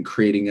clients and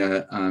creating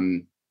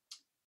an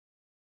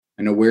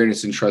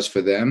awareness and trust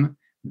for them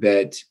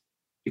that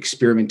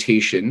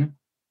experimentation,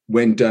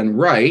 when done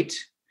right,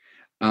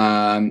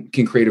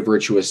 can create a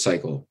virtuous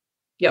cycle,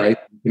 right?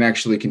 You can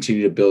actually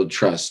continue to build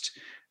trust.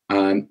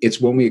 It's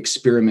when we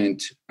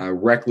experiment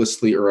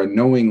recklessly or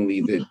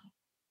unknowingly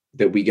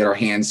that we get our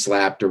hands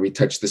slapped or we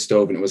touch the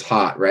stove and it was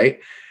hot, right?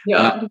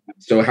 Yeah.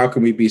 So how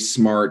can we be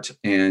smart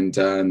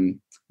and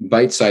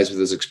bite-sized with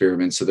those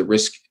experiments so the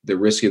risk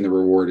and the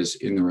reward is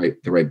in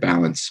the right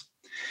balance?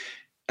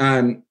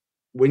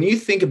 When you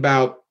think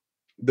about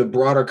the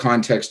broader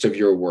context of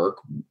your work,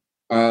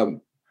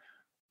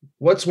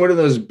 what's one of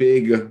those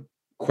big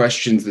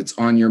questions that's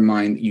on your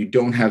mind that you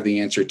don't have the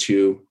answer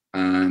to,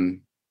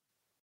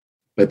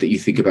 but that you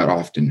think about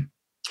often?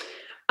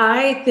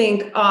 I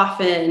think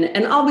often,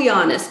 and I'll be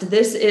honest,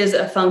 this is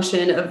a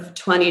function of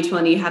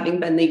 2020 having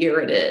been the year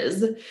it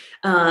is.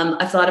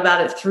 I've thought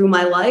about it through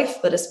my life,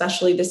 but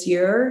especially this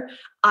year,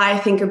 I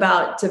think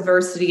about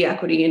diversity,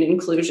 equity, and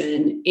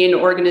inclusion in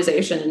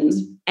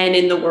organizations and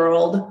in the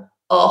world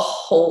a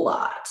whole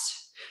lot.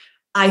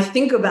 I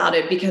think about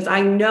it because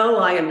I know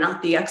I am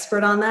not the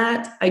expert on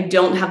that. I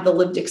don't have the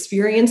lived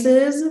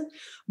experiences,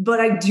 but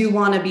I do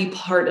want to be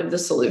part of the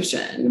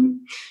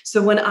solution.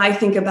 So when I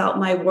think about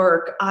my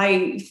work,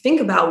 I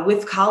think about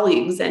with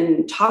colleagues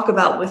and talk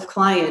about with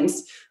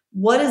clients,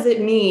 what does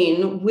it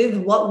mean with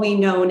what we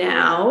know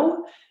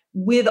now,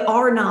 with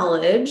our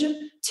knowledge,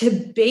 to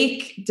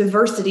bake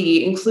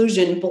diversity,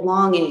 inclusion,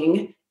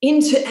 belonging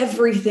into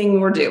everything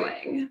we're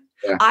doing?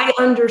 Yeah. I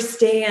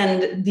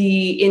understand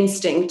the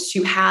instinct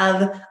to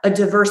have a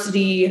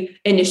diversity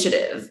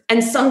initiative,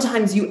 and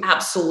sometimes you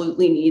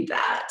absolutely need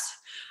that.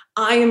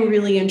 I am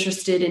really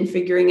interested in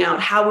figuring out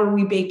how are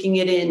we baking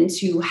it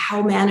into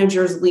how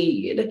managers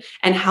lead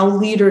and how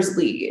leaders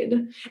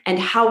lead and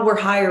how we're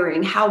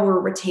hiring, how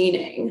we're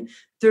retaining.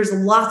 There's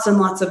lots and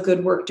lots of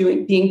good work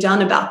being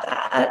done about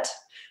that,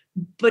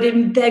 but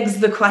it begs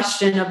the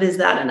question of, is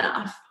that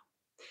enough?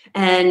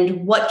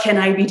 And what can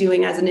I be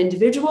doing as an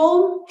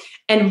individual?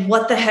 And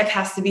what the heck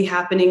has to be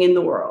happening in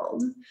the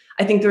world?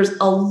 I think there's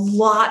a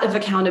lot of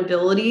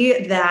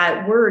accountability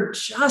that we're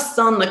just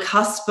on the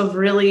cusp of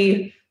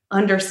really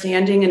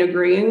understanding and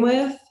agreeing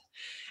with.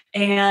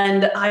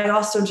 And I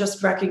also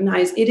just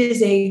recognize it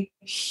is a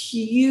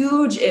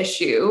huge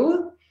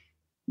issue.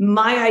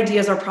 My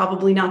ideas are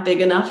probably not big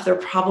enough. They're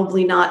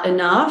probably not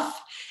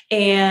enough.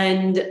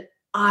 And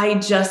I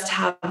just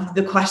have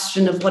the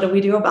question of what do we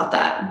do about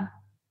that?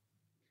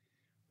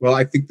 Well,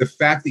 I think the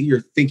fact that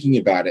you're thinking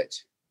about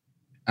it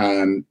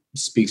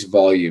speaks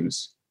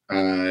volumes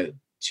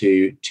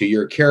to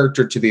your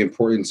character, to the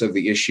importance of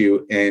the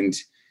issue. And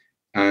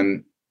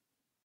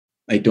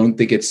I don't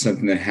think it's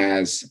something that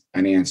has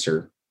an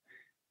answer.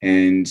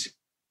 And,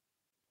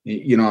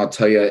 I'll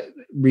tell you,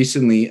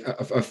 recently,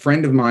 a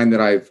friend of mine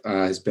that I've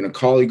has been a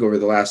colleague over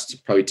the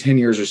last probably 10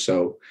 years or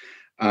so,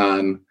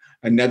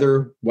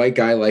 another white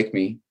guy like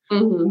me,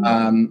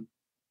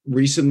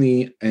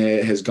 recently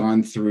has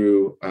gone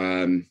through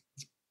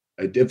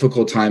a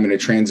difficult time in a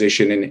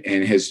transition and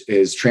is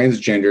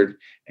transgendered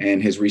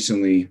and has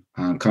recently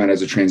come out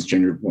as a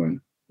transgendered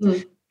woman.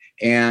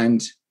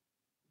 And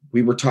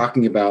we were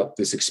talking about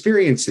this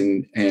experience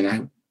and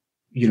I,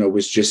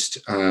 was just,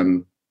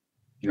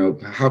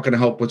 how can I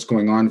help? What's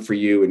going on for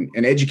you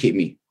and educate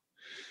me?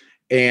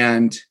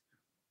 And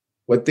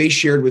what they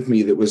shared with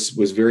me that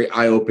was very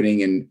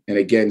eye-opening and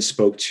again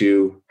spoke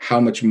to how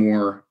much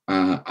more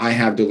I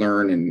have to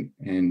learn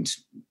and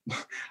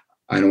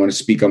I don't want to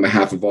speak on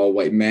behalf of all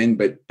white men,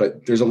 but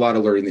there's a lot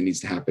of learning that needs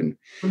to happen.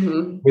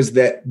 Was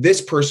that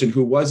this person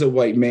who was a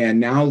white man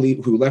now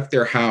who left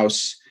their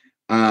house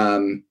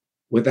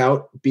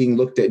without being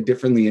looked at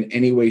differently in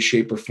any way,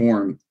 shape, or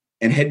form,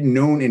 and hadn't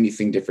known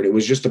anything different. It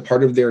was just a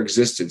part of their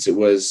existence. It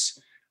was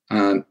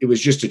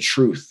just a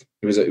truth.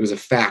 It was a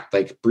fact,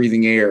 like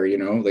breathing air,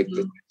 like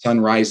the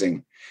sun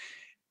rising.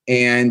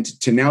 And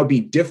to now be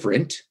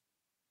different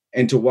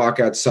and to walk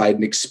outside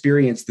and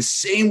experience the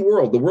same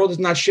world. The world has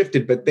not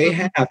shifted, but they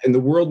have, and the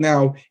world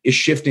now is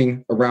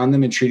shifting around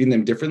them and treating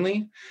them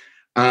differently.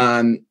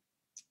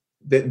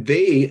 That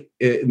they,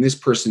 and this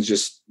person's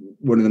just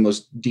one of the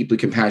most deeply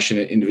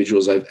compassionate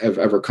individuals I've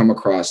ever come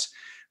across.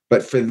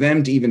 But for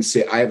them to even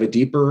say, I have a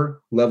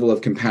deeper level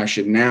of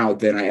compassion now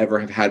than I ever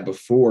have had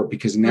before,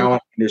 because now I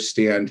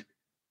understand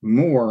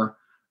more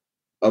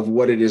of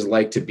what it is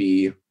like to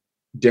be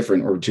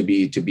different or to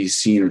be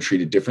seen or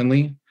treated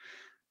differently.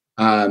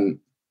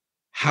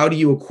 How do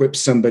you equip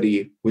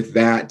somebody with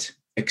that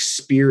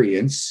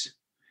experience,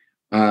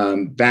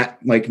 that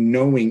like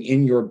knowing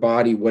in your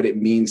body what it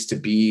means to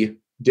be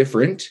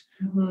different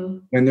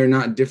when they're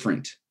not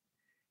different?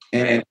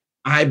 And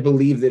I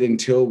believe that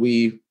until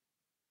we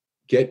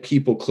get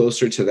people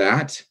closer to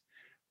that,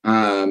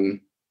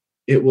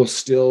 it will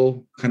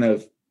still kind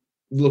of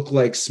look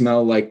like,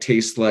 smell like,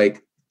 taste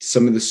like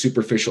some of the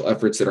superficial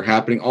efforts that are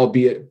happening,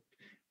 albeit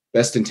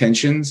best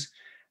intentions.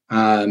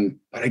 But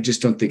I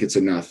just don't think it's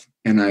enough.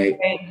 And I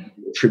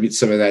attribute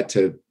some of that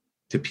to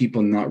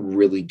people not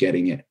really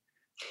getting it.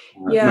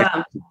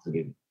 Yeah,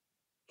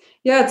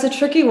 it's a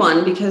tricky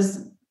one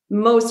because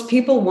most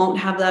people won't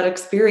have that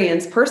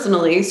experience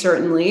personally,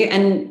 certainly.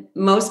 And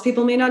most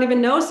people may not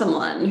even know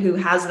someone who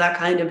has that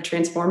kind of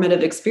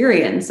transformative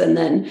experience. And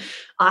then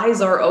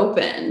eyes are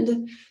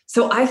opened.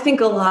 So I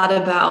think a lot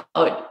about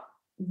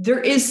there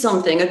is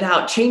something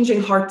about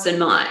changing hearts and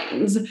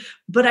minds,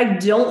 but I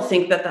don't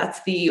think that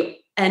that's the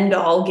end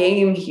all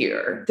game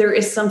here. There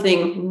is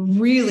something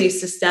really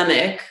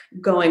systemic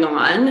going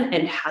on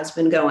and has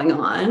been going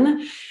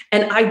on.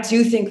 And I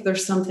do think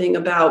there's something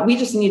about we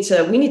need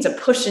to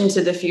push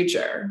into the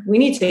future. We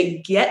need to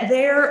get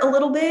there a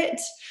little bit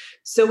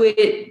so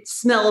it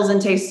smells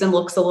and tastes and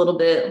looks a little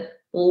bit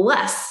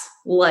less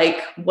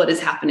like what is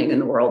happening in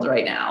the world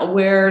right now,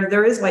 where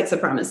there is white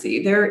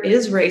supremacy, there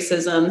is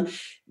racism.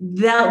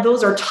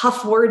 Those are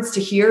tough words to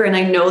hear. And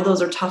I know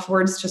those are tough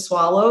words to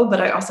swallow, but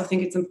I also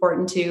think it's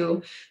important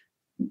to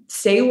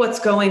say what's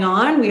going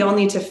on. We all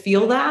need to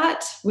feel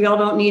that. We all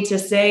don't need to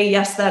say,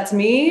 yes, that's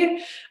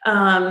me.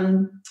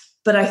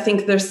 But I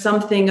think there's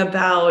something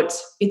about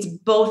it's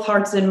both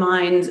hearts and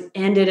minds,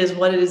 and it is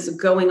what is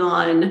going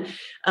on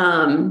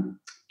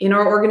in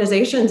our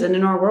organizations and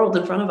in our world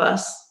in front of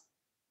us.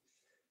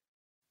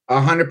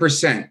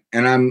 100%.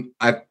 And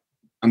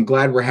I'm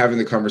glad we're having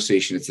the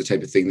conversation. It's the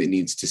type of thing that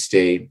needs to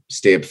stay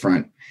up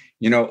front.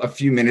 A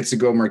few minutes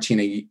ago,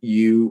 Martina,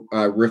 you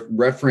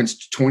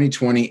referenced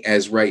 2020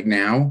 as right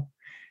now.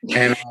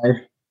 And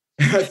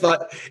I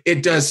thought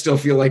it does still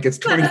feel like it's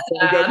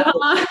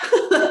 2020.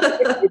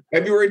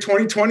 February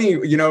 2020,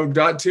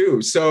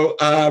 .2. So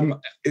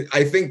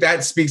I think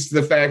that speaks to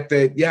the fact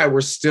that,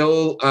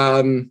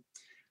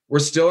 we're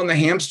still in the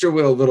hamster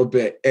wheel a little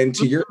bit. And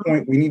to your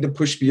point, we need to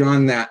push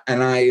beyond that.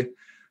 And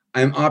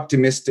I'm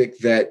optimistic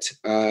that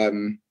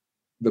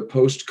the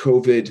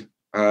post-COVID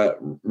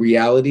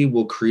reality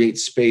will create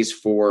space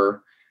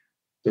for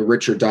the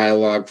richer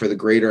dialogue, for the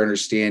greater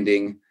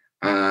understanding,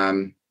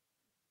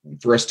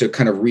 for us to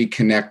kind of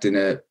reconnect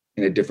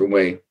in a different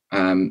way.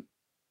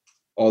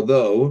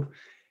 Although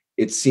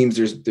it seems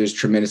there's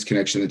tremendous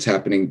connection that's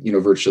happening,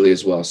 virtually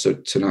as well.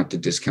 So not to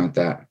discount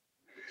that.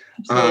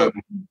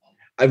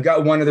 I've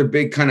got one other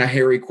big kind of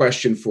hairy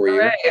question for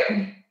you.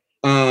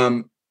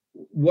 Right.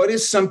 What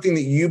is something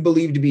that you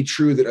believe to be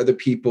true that other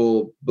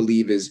people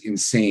believe is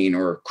insane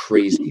or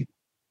crazy?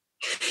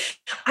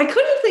 I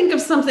couldn't think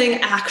of something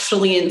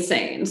actually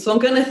insane. So I'm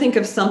going to think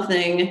of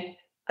something.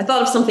 I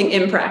thought of something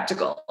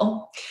impractical.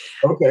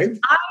 Okay.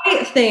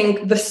 I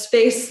think the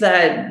space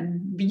that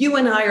you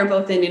and I are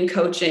both in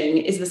coaching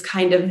is this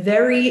kind of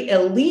very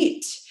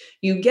elite.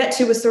 You get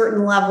to a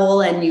certain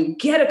level and you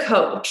get a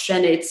coach,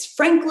 and it's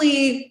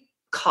frankly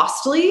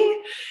costly.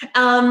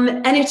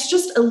 And it's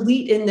just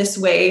elite in this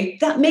way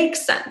that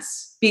makes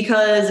sense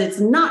because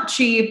it's not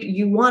cheap.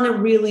 You want to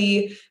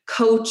really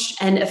coach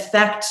and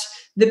affect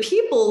the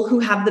people who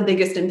have the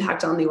biggest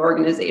impact on the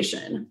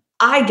organization.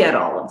 I get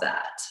all of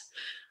that.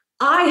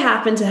 I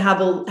happen to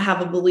have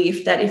a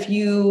belief that if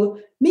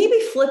you maybe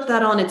flip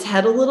that on its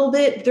head a little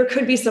bit, there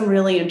could be some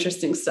really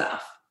interesting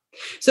stuff.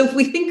 So if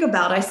we think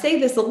about, I say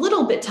this a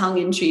little bit tongue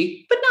in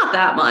cheek, but not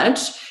that much.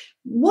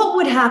 What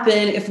would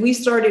happen if we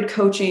started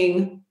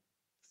coaching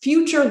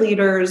future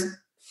leaders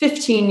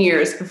 15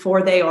 years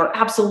before they are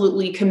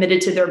absolutely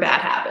committed to their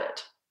bad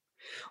habit?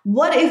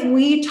 What if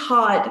we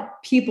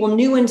taught people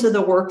new into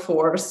the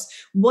workforce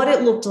what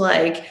it looked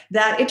like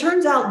that it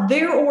turns out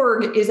their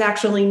org is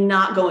actually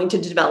not going to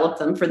develop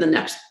them for the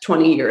next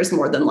 20 years,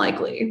 more than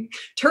likely?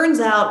 Turns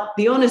out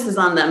the onus is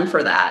on them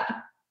for that.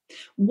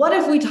 What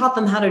if we taught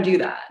them how to do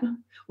that?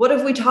 What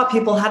if we taught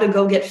people how to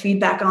go get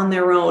feedback on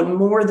their own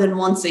more than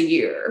once a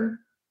year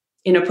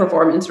in a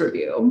performance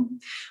review?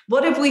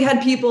 What if we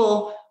had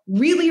people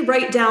really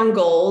write down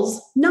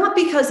goals, not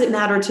because it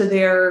mattered to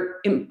their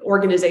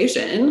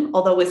organization,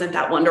 although isn't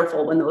that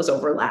wonderful when those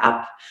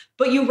overlap,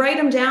 but you write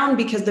them down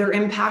because they're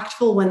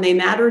impactful when they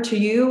matter to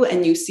you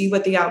and you see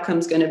what the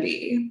outcome's going to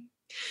be.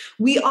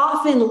 We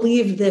often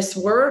leave this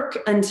work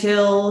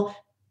until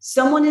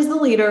someone is the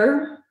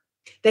leader.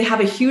 They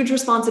have a huge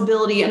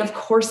responsibility. And of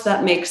course,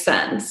 that makes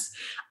sense.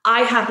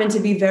 I happen to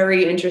be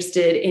very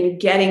interested in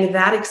getting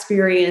that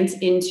experience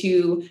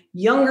into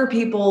younger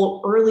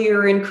people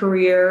earlier in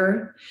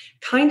career,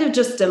 kind of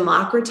just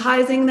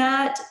democratizing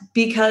that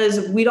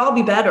because we'd all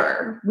be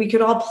better. We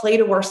could all play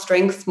to our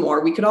strengths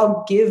more. We could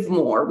all give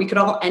more. We could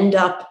all end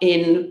up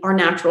in our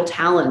natural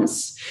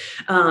talents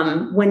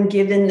when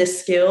given the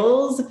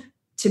skills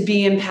to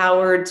be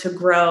empowered, to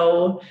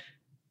grow,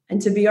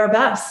 and to be our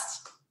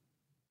best.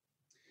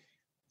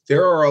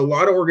 There are a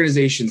lot of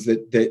organizations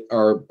that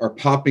are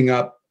popping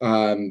up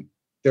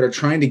that are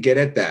trying to get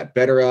at that,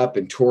 Better Up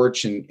and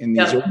Torch, and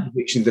these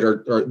organizations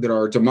that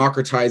are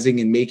democratizing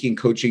and making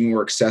coaching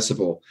more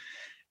accessible.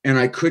 And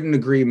I couldn't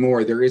agree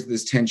more. There is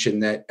this tension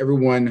that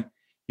everyone,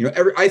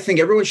 I think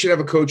everyone should have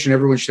a coach and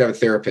everyone should have a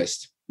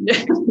therapist.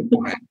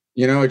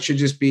 It should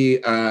just be,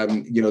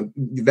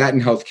 that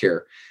in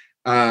healthcare.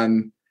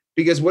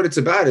 Because what it's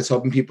about is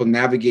helping people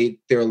navigate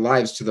their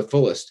lives to the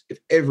fullest. If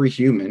every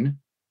human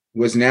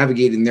was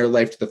navigating their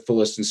life to the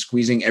fullest and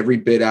squeezing every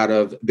bit out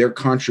of their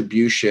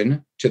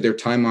contribution to their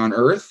time on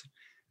earth,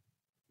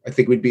 I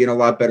think we'd be in a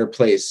lot better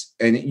place.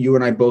 And you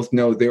and I both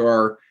know there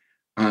are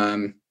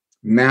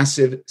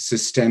massive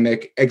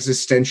systemic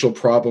existential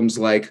problems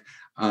like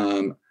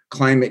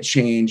climate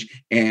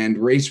change and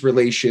race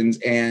relations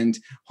and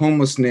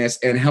homelessness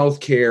and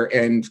healthcare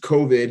and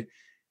COVID.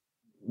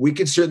 We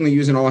could certainly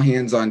use an all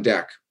hands on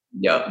deck.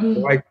 Yeah.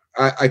 So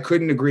I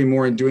couldn't agree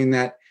more in doing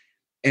that.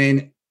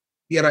 And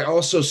yet I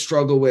also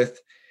struggle with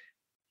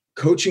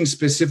coaching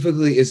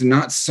specifically is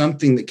not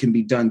something that can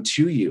be done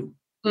to you.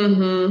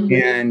 Mm-hmm.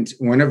 And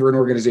whenever an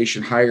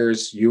organization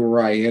hires you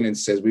or I in and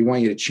says, we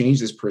want you to change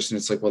this person,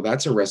 it's like, well,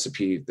 that's a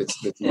recipe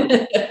that's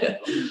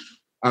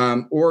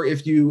not. Or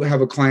if you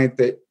have a client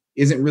that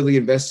isn't really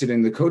invested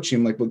in the coaching,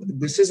 I'm like, well,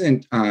 this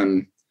isn't,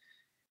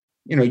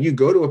 you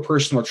go to a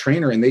personal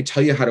trainer and they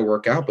tell you how to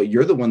work out, but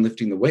you're the one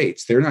lifting the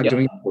weights. They're not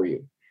doing it for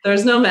you.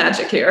 There's no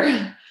magic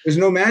here. There's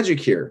no magic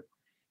here.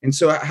 And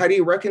so how do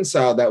you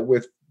reconcile that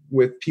with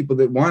people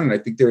that want it? I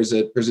think there's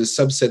a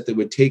subset that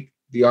would take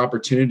the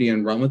opportunity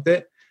and run with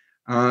it.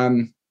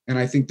 And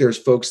I think there's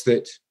folks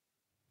that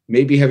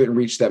maybe haven't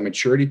reached that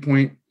maturity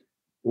point,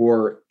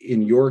 or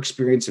in your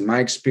experience, in my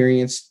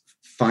experience,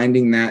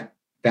 finding that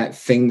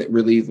thing that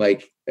really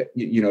that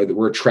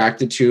we're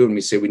attracted to. And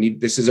we say,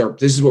 this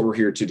is what we're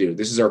here to do.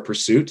 This is our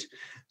pursuit.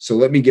 So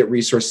let me get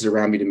resources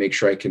around me to make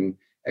sure I can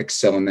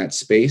excel in that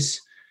space.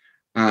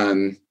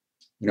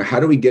 How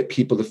do we get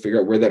people to figure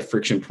out where that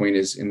friction point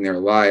is in their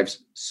lives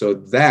so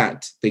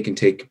that they can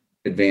take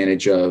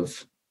advantage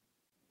of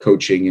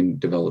coaching and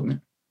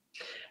development?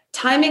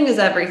 Timing is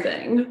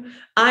everything.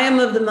 I am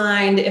of the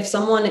mind, if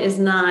someone is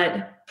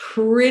not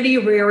pretty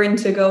rearing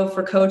to go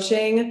for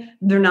coaching,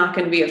 they're not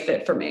going to be a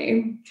fit for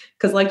me.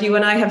 Because like you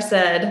and I have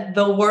said,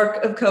 the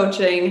work of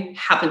coaching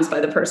happens by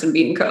the person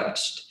being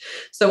coached.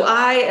 So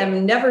I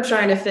am never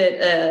trying to fit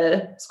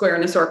a square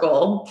in a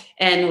circle.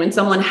 And when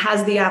someone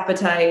has the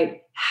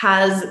appetite,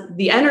 has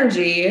the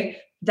energy,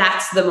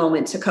 that's the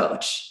moment to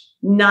coach,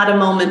 not a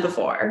moment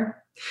before.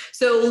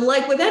 So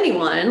like with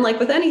anyone, like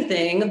with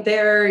anything,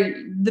 they're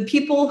the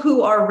people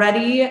who are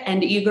ready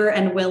and eager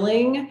and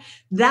willing.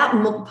 That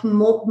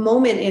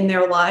moment in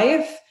their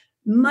life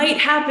might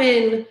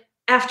happen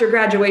after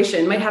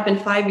graduation, might happen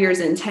 5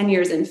 years in, 10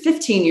 years in,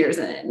 15 years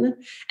in.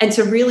 And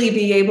to really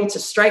be able to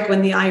strike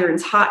when the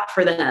iron's hot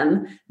for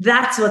them,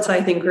 that's what's,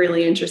 I think,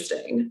 really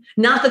interesting.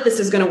 Not that this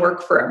is going to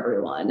work for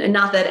everyone, and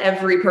not that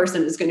every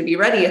person is going to be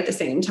ready at the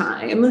same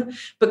time,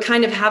 but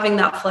kind of having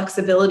that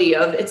flexibility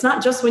of, it's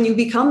not just when you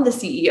become the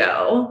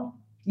CEO.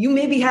 You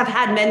maybe have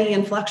had many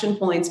inflection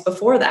points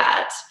before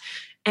that,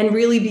 and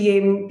really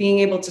being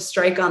able to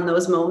strike on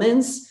those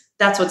moments.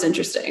 That's what's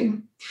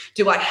interesting.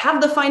 Do I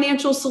have the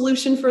financial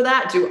solution for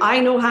that? Do I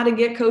know how to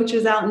get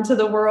coaches out into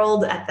the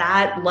world at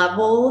that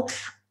level?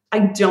 I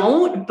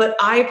don't, but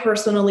I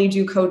personally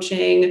do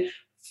coaching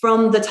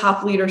from the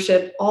top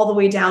leadership all the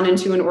way down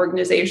into an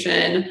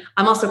organization.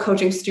 I'm also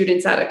coaching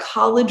students at a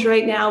college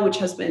right now, which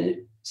has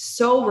been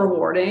so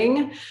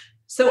rewarding.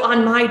 So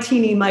on my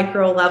teeny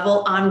micro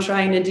level, I'm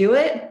trying to do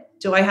it.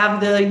 Do I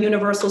have the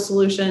universal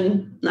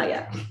solution? Not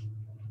yet.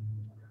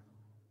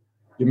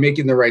 You're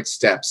making the right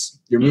steps.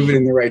 You're moving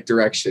in the right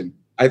direction.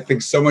 I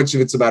think so much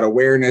of it's about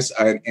awareness,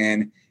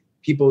 and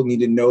people need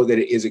to know that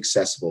it is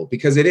accessible,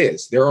 because it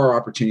is. There are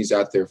opportunities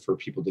out there for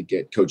people to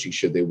get coaching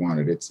should they want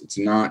it. It's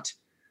not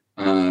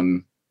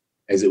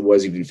as it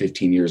was even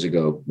 15 years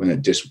ago when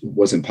it just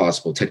wasn't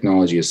possible.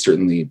 Technology has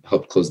certainly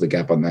helped close the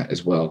gap on that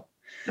as well.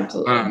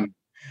 Absolutely.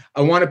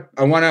 I want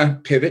to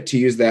pivot, to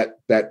use that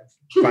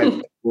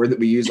five word that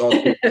we use all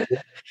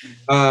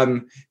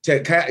to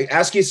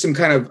ask you some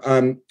kind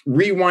of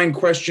rewind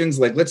questions.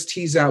 Like, let's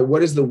tease out,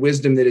 what is the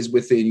wisdom that is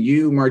within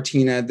you,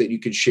 Martina, that you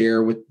could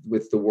share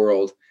with the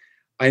world?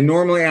 I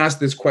normally ask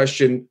this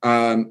question,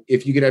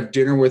 if you could have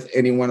dinner with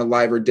anyone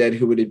alive or dead,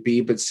 who would it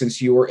be? But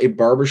since you are a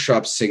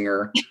barbershop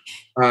singer,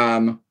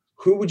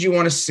 who would you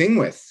want to sing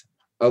with,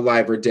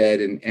 alive or dead,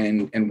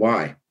 and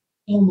why?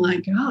 Oh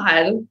my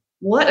God,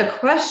 what a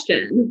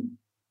question.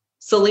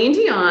 Celine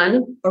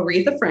Dion,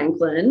 Aretha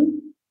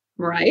Franklin,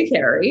 Mariah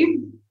Carey.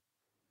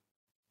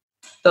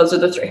 Those are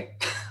the three.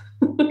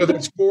 So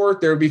that's four.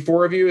 There would be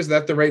four of you. Is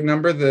that the right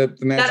number? The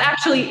that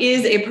actually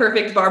is a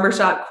perfect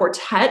barbershop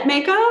quartet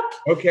makeup.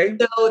 Okay.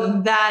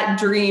 So that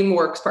dream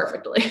works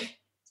perfectly.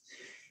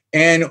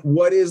 And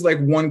what is like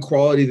one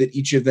quality that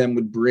each of them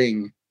would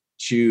bring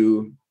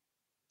to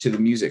the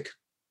music?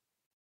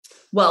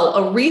 Well,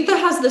 Aretha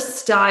has the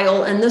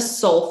style and the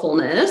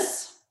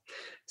soulfulness.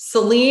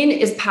 Celine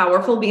is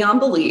powerful beyond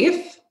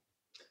belief.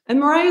 And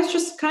Mariah is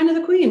just kind of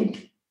the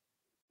queen.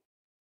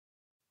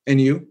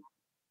 And you?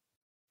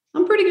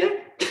 I'm pretty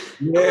good.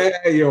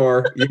 Yeah, you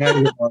are. Yeah,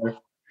 you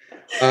are.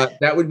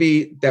 That would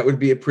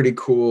be a pretty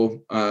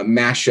cool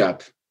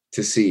mashup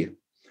to see.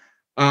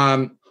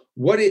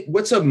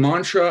 What's a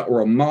mantra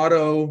or a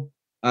motto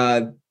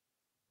that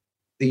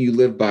you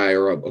live by,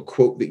 or a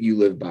quote that you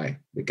live by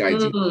that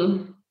guides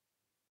you?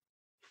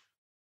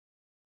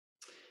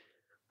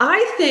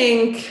 I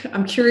think,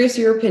 I'm curious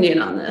your opinion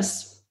on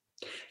this.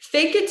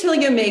 Fake it till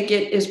you make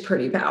it is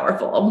pretty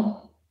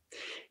powerful.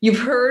 You've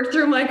heard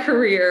through my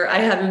career, I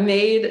have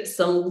made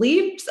some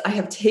leaps. I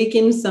have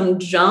taken some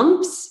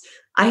jumps.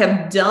 I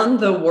have done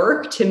the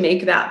work to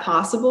make that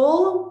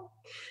possible.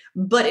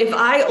 But if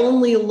I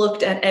only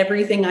looked at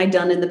everything I'd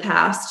done in the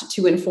past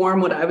to inform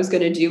what I was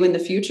going to do in the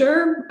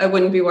future, I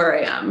wouldn't be where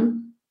I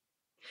am.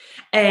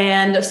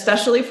 And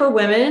especially for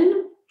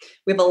women,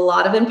 we have a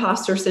lot of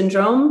imposter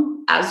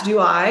syndrome, as do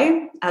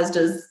I, as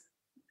does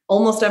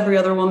almost every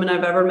other woman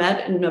I've ever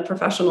met in a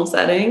professional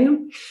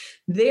setting.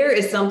 There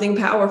is something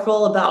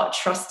powerful about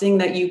trusting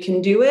that you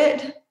can do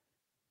it.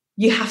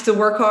 You have to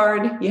work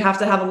hard. You have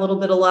to have a little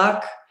bit of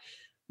luck.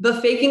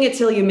 But faking it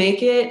till you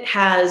make it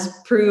has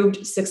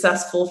proved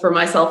successful for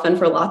myself and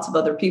for lots of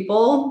other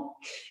people.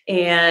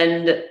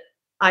 And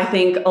I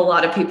think a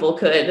lot of people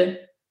could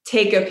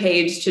take a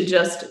page to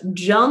just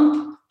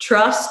jump,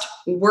 trust,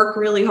 work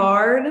really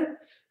hard.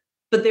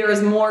 But there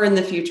is more in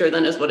the future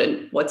than is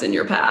what's in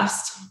your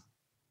past.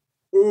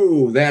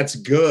 Ooh, that's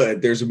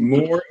good. There's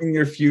more in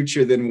your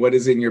future than what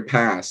is in your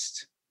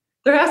past.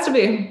 There has to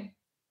be.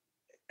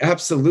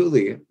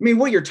 Absolutely. I mean,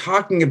 what you're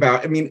talking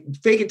about, I mean,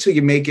 fake it till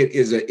you make it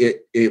is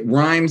it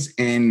rhymes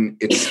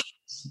and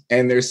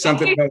there's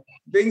something about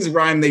things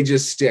rhyme, they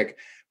just stick.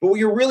 But what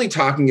you're really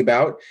talking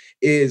about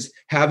is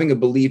having a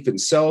belief in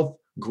self,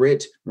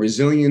 grit,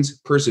 resilience,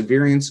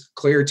 perseverance,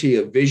 clarity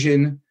of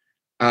vision,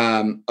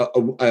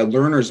 a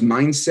learner's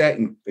mindset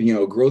and,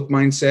 a growth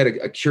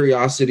mindset, a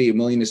curiosity, a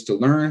willingness to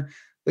learn.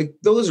 Like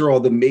those are all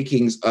the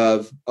makings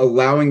of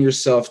allowing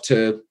yourself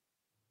to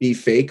be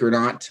fake or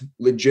not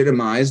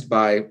legitimized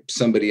by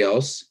somebody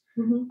else.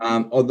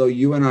 Mm-hmm. Although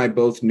you and I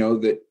both know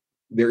that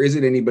there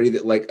isn't anybody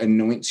that like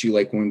anoints you,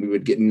 like when we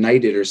would get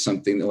knighted or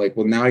something, that like,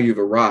 well, now you've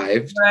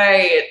arrived.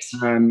 Right.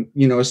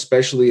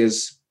 Especially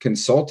as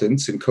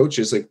consultants and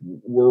coaches, like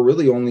we're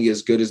really only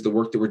as good as the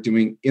work that we're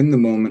doing in the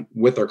moment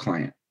with our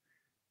client.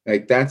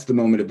 Like that's the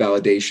moment of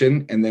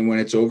validation. And then when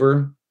it's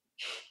over,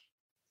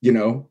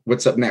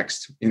 what's up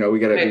next? We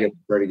got to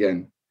start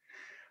again.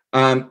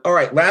 All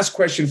right. Last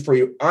question for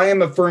you. I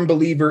am a firm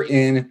believer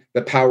in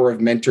the power of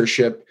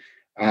mentorship.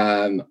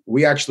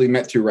 We actually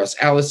met through Russ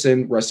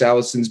Allison. Russ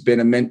Allison's been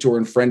a mentor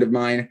and friend of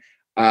mine.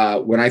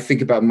 When I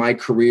think about my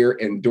career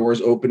and doors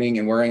opening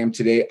and where I am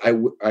today,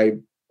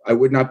 I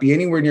would not be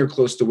anywhere near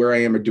close to where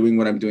I am or doing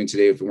what I'm doing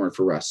today if it weren't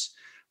for Russ.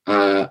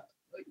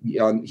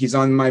 He's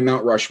on my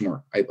Mount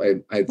Rushmore. I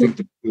think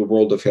the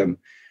world of him.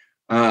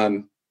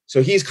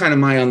 So he's kind of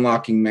my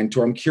unlocking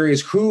mentor. I'm curious,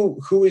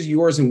 who is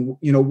yours and,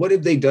 what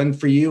have they done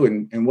for you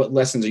and what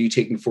lessons are you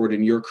taking forward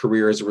in your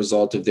career as a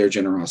result of their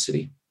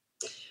generosity?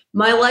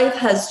 My life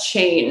has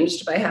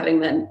changed by having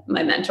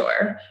my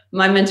mentor.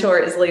 My mentor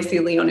is Lacey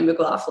Leone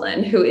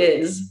McLaughlin, who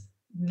is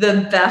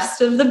the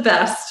best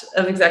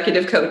of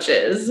executive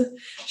coaches.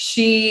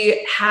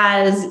 She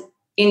has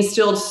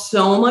instilled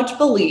so much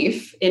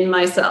belief in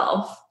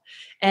myself.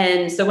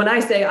 And so when I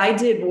say I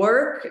did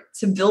work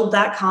to build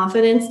that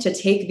confidence, to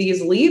take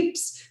these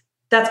leaps,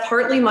 that's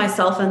partly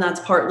myself and that's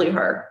partly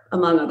her,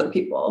 among other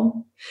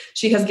people.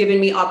 She has given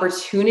me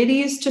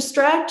opportunities to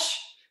stretch.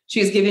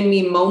 She has given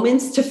me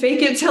moments to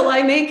fake it till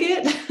I make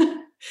it.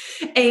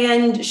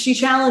 And she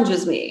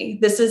challenges me.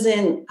 This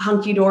isn't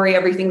hunky-dory,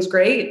 everything's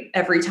great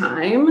every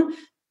time.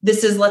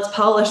 This is let's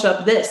polish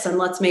up this and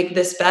let's make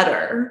this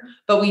better.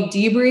 But we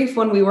debrief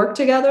when we work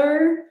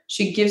together.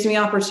 She gives me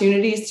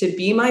opportunities to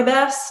be my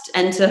best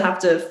and to have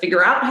to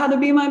figure out how to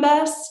be my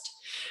best.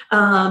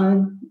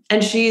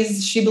 And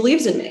she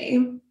believes in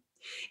me.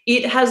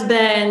 It has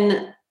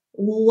been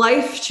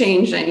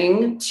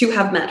life-changing to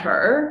have met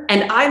her.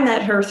 And I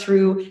met her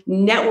through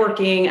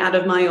networking out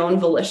of my own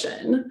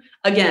volition.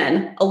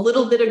 Again, a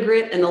little bit of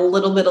grit and a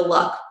little bit of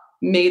luck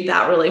made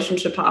that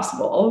relationship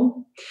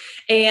possible.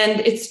 And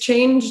it's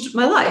changed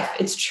my life.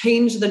 It's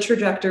changed the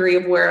trajectory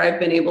of where I've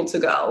been able to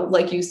go,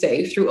 like you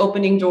say, through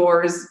opening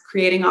doors,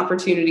 creating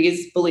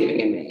opportunities, believing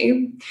in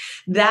me.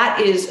 That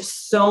is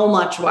so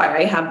much why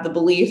I have the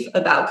belief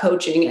about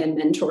coaching and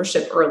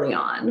mentorship early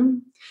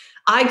on.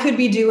 I could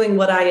be doing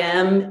what I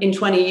am in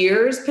 20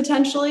 years,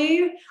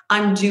 potentially.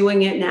 I'm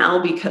doing it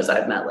now because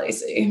I've met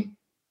Lacey.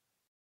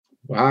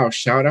 Wow.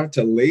 Shout out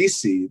to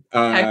Lacey.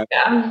 Yeah.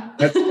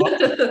 That's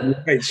awesome.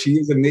 Right. She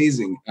is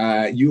amazing.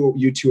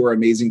 You two are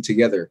amazing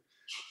together.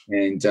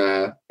 And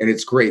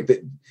it's great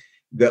that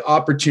the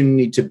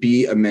opportunity to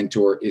be a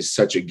mentor is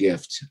such a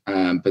gift.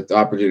 But the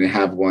opportunity to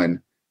have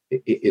one,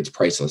 it's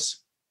priceless.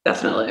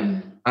 Definitely.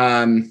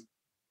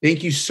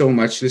 Thank you so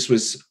much. This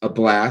was a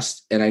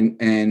blast.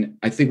 And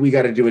I think we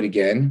got to do it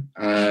again.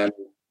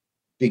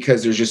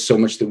 Because there's just so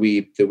much that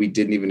we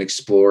didn't even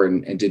explore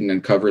and didn't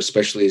uncover,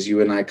 especially as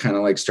you and I kind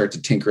of like start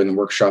to tinker in the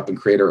workshop and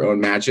create our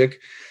own magic.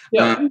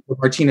 Yeah.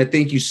 Martina,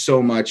 thank you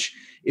so much.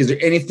 Is there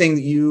anything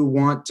that you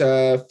want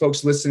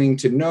folks listening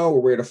to know or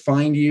where to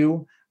find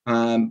you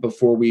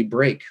before we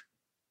break?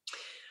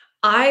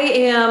 I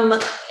am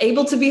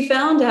able to be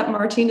found at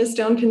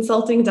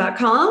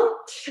martinastoneconsulting.com.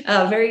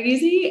 Very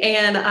easy.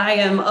 And I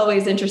am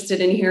always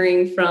interested in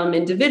hearing from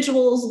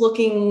individuals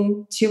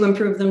looking to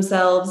improve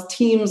themselves,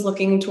 teams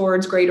looking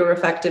towards greater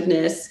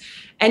effectiveness.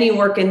 any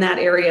work in that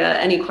area,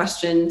 any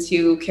question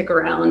to kick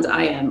around,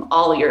 I am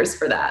all ears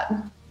for that.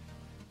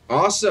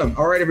 Awesome.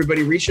 All right,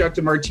 everybody, reach out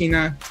to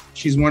Martina.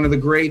 She's one of the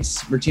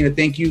greats. Martina,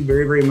 thank you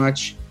very, very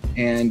much.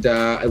 And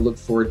I look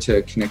forward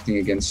to connecting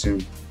again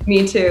soon.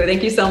 Me too.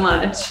 Thank you so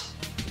much.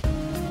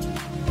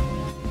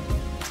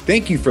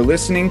 Thank you for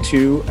listening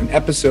to an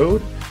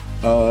episode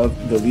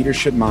of The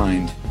Leadership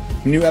Mind.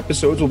 New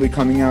episodes will be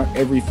coming out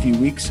every few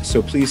weeks,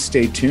 so please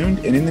stay tuned.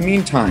 And in the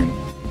meantime,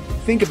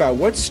 think about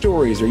what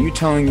stories are you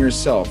telling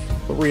yourself?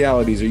 What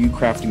realities are you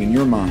crafting in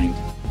your mind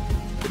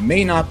that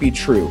may not be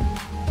true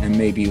and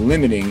may be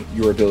limiting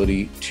your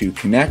ability to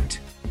connect,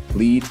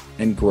 lead,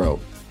 and grow?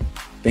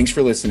 Thanks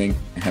for listening,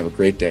 and have a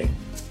great day.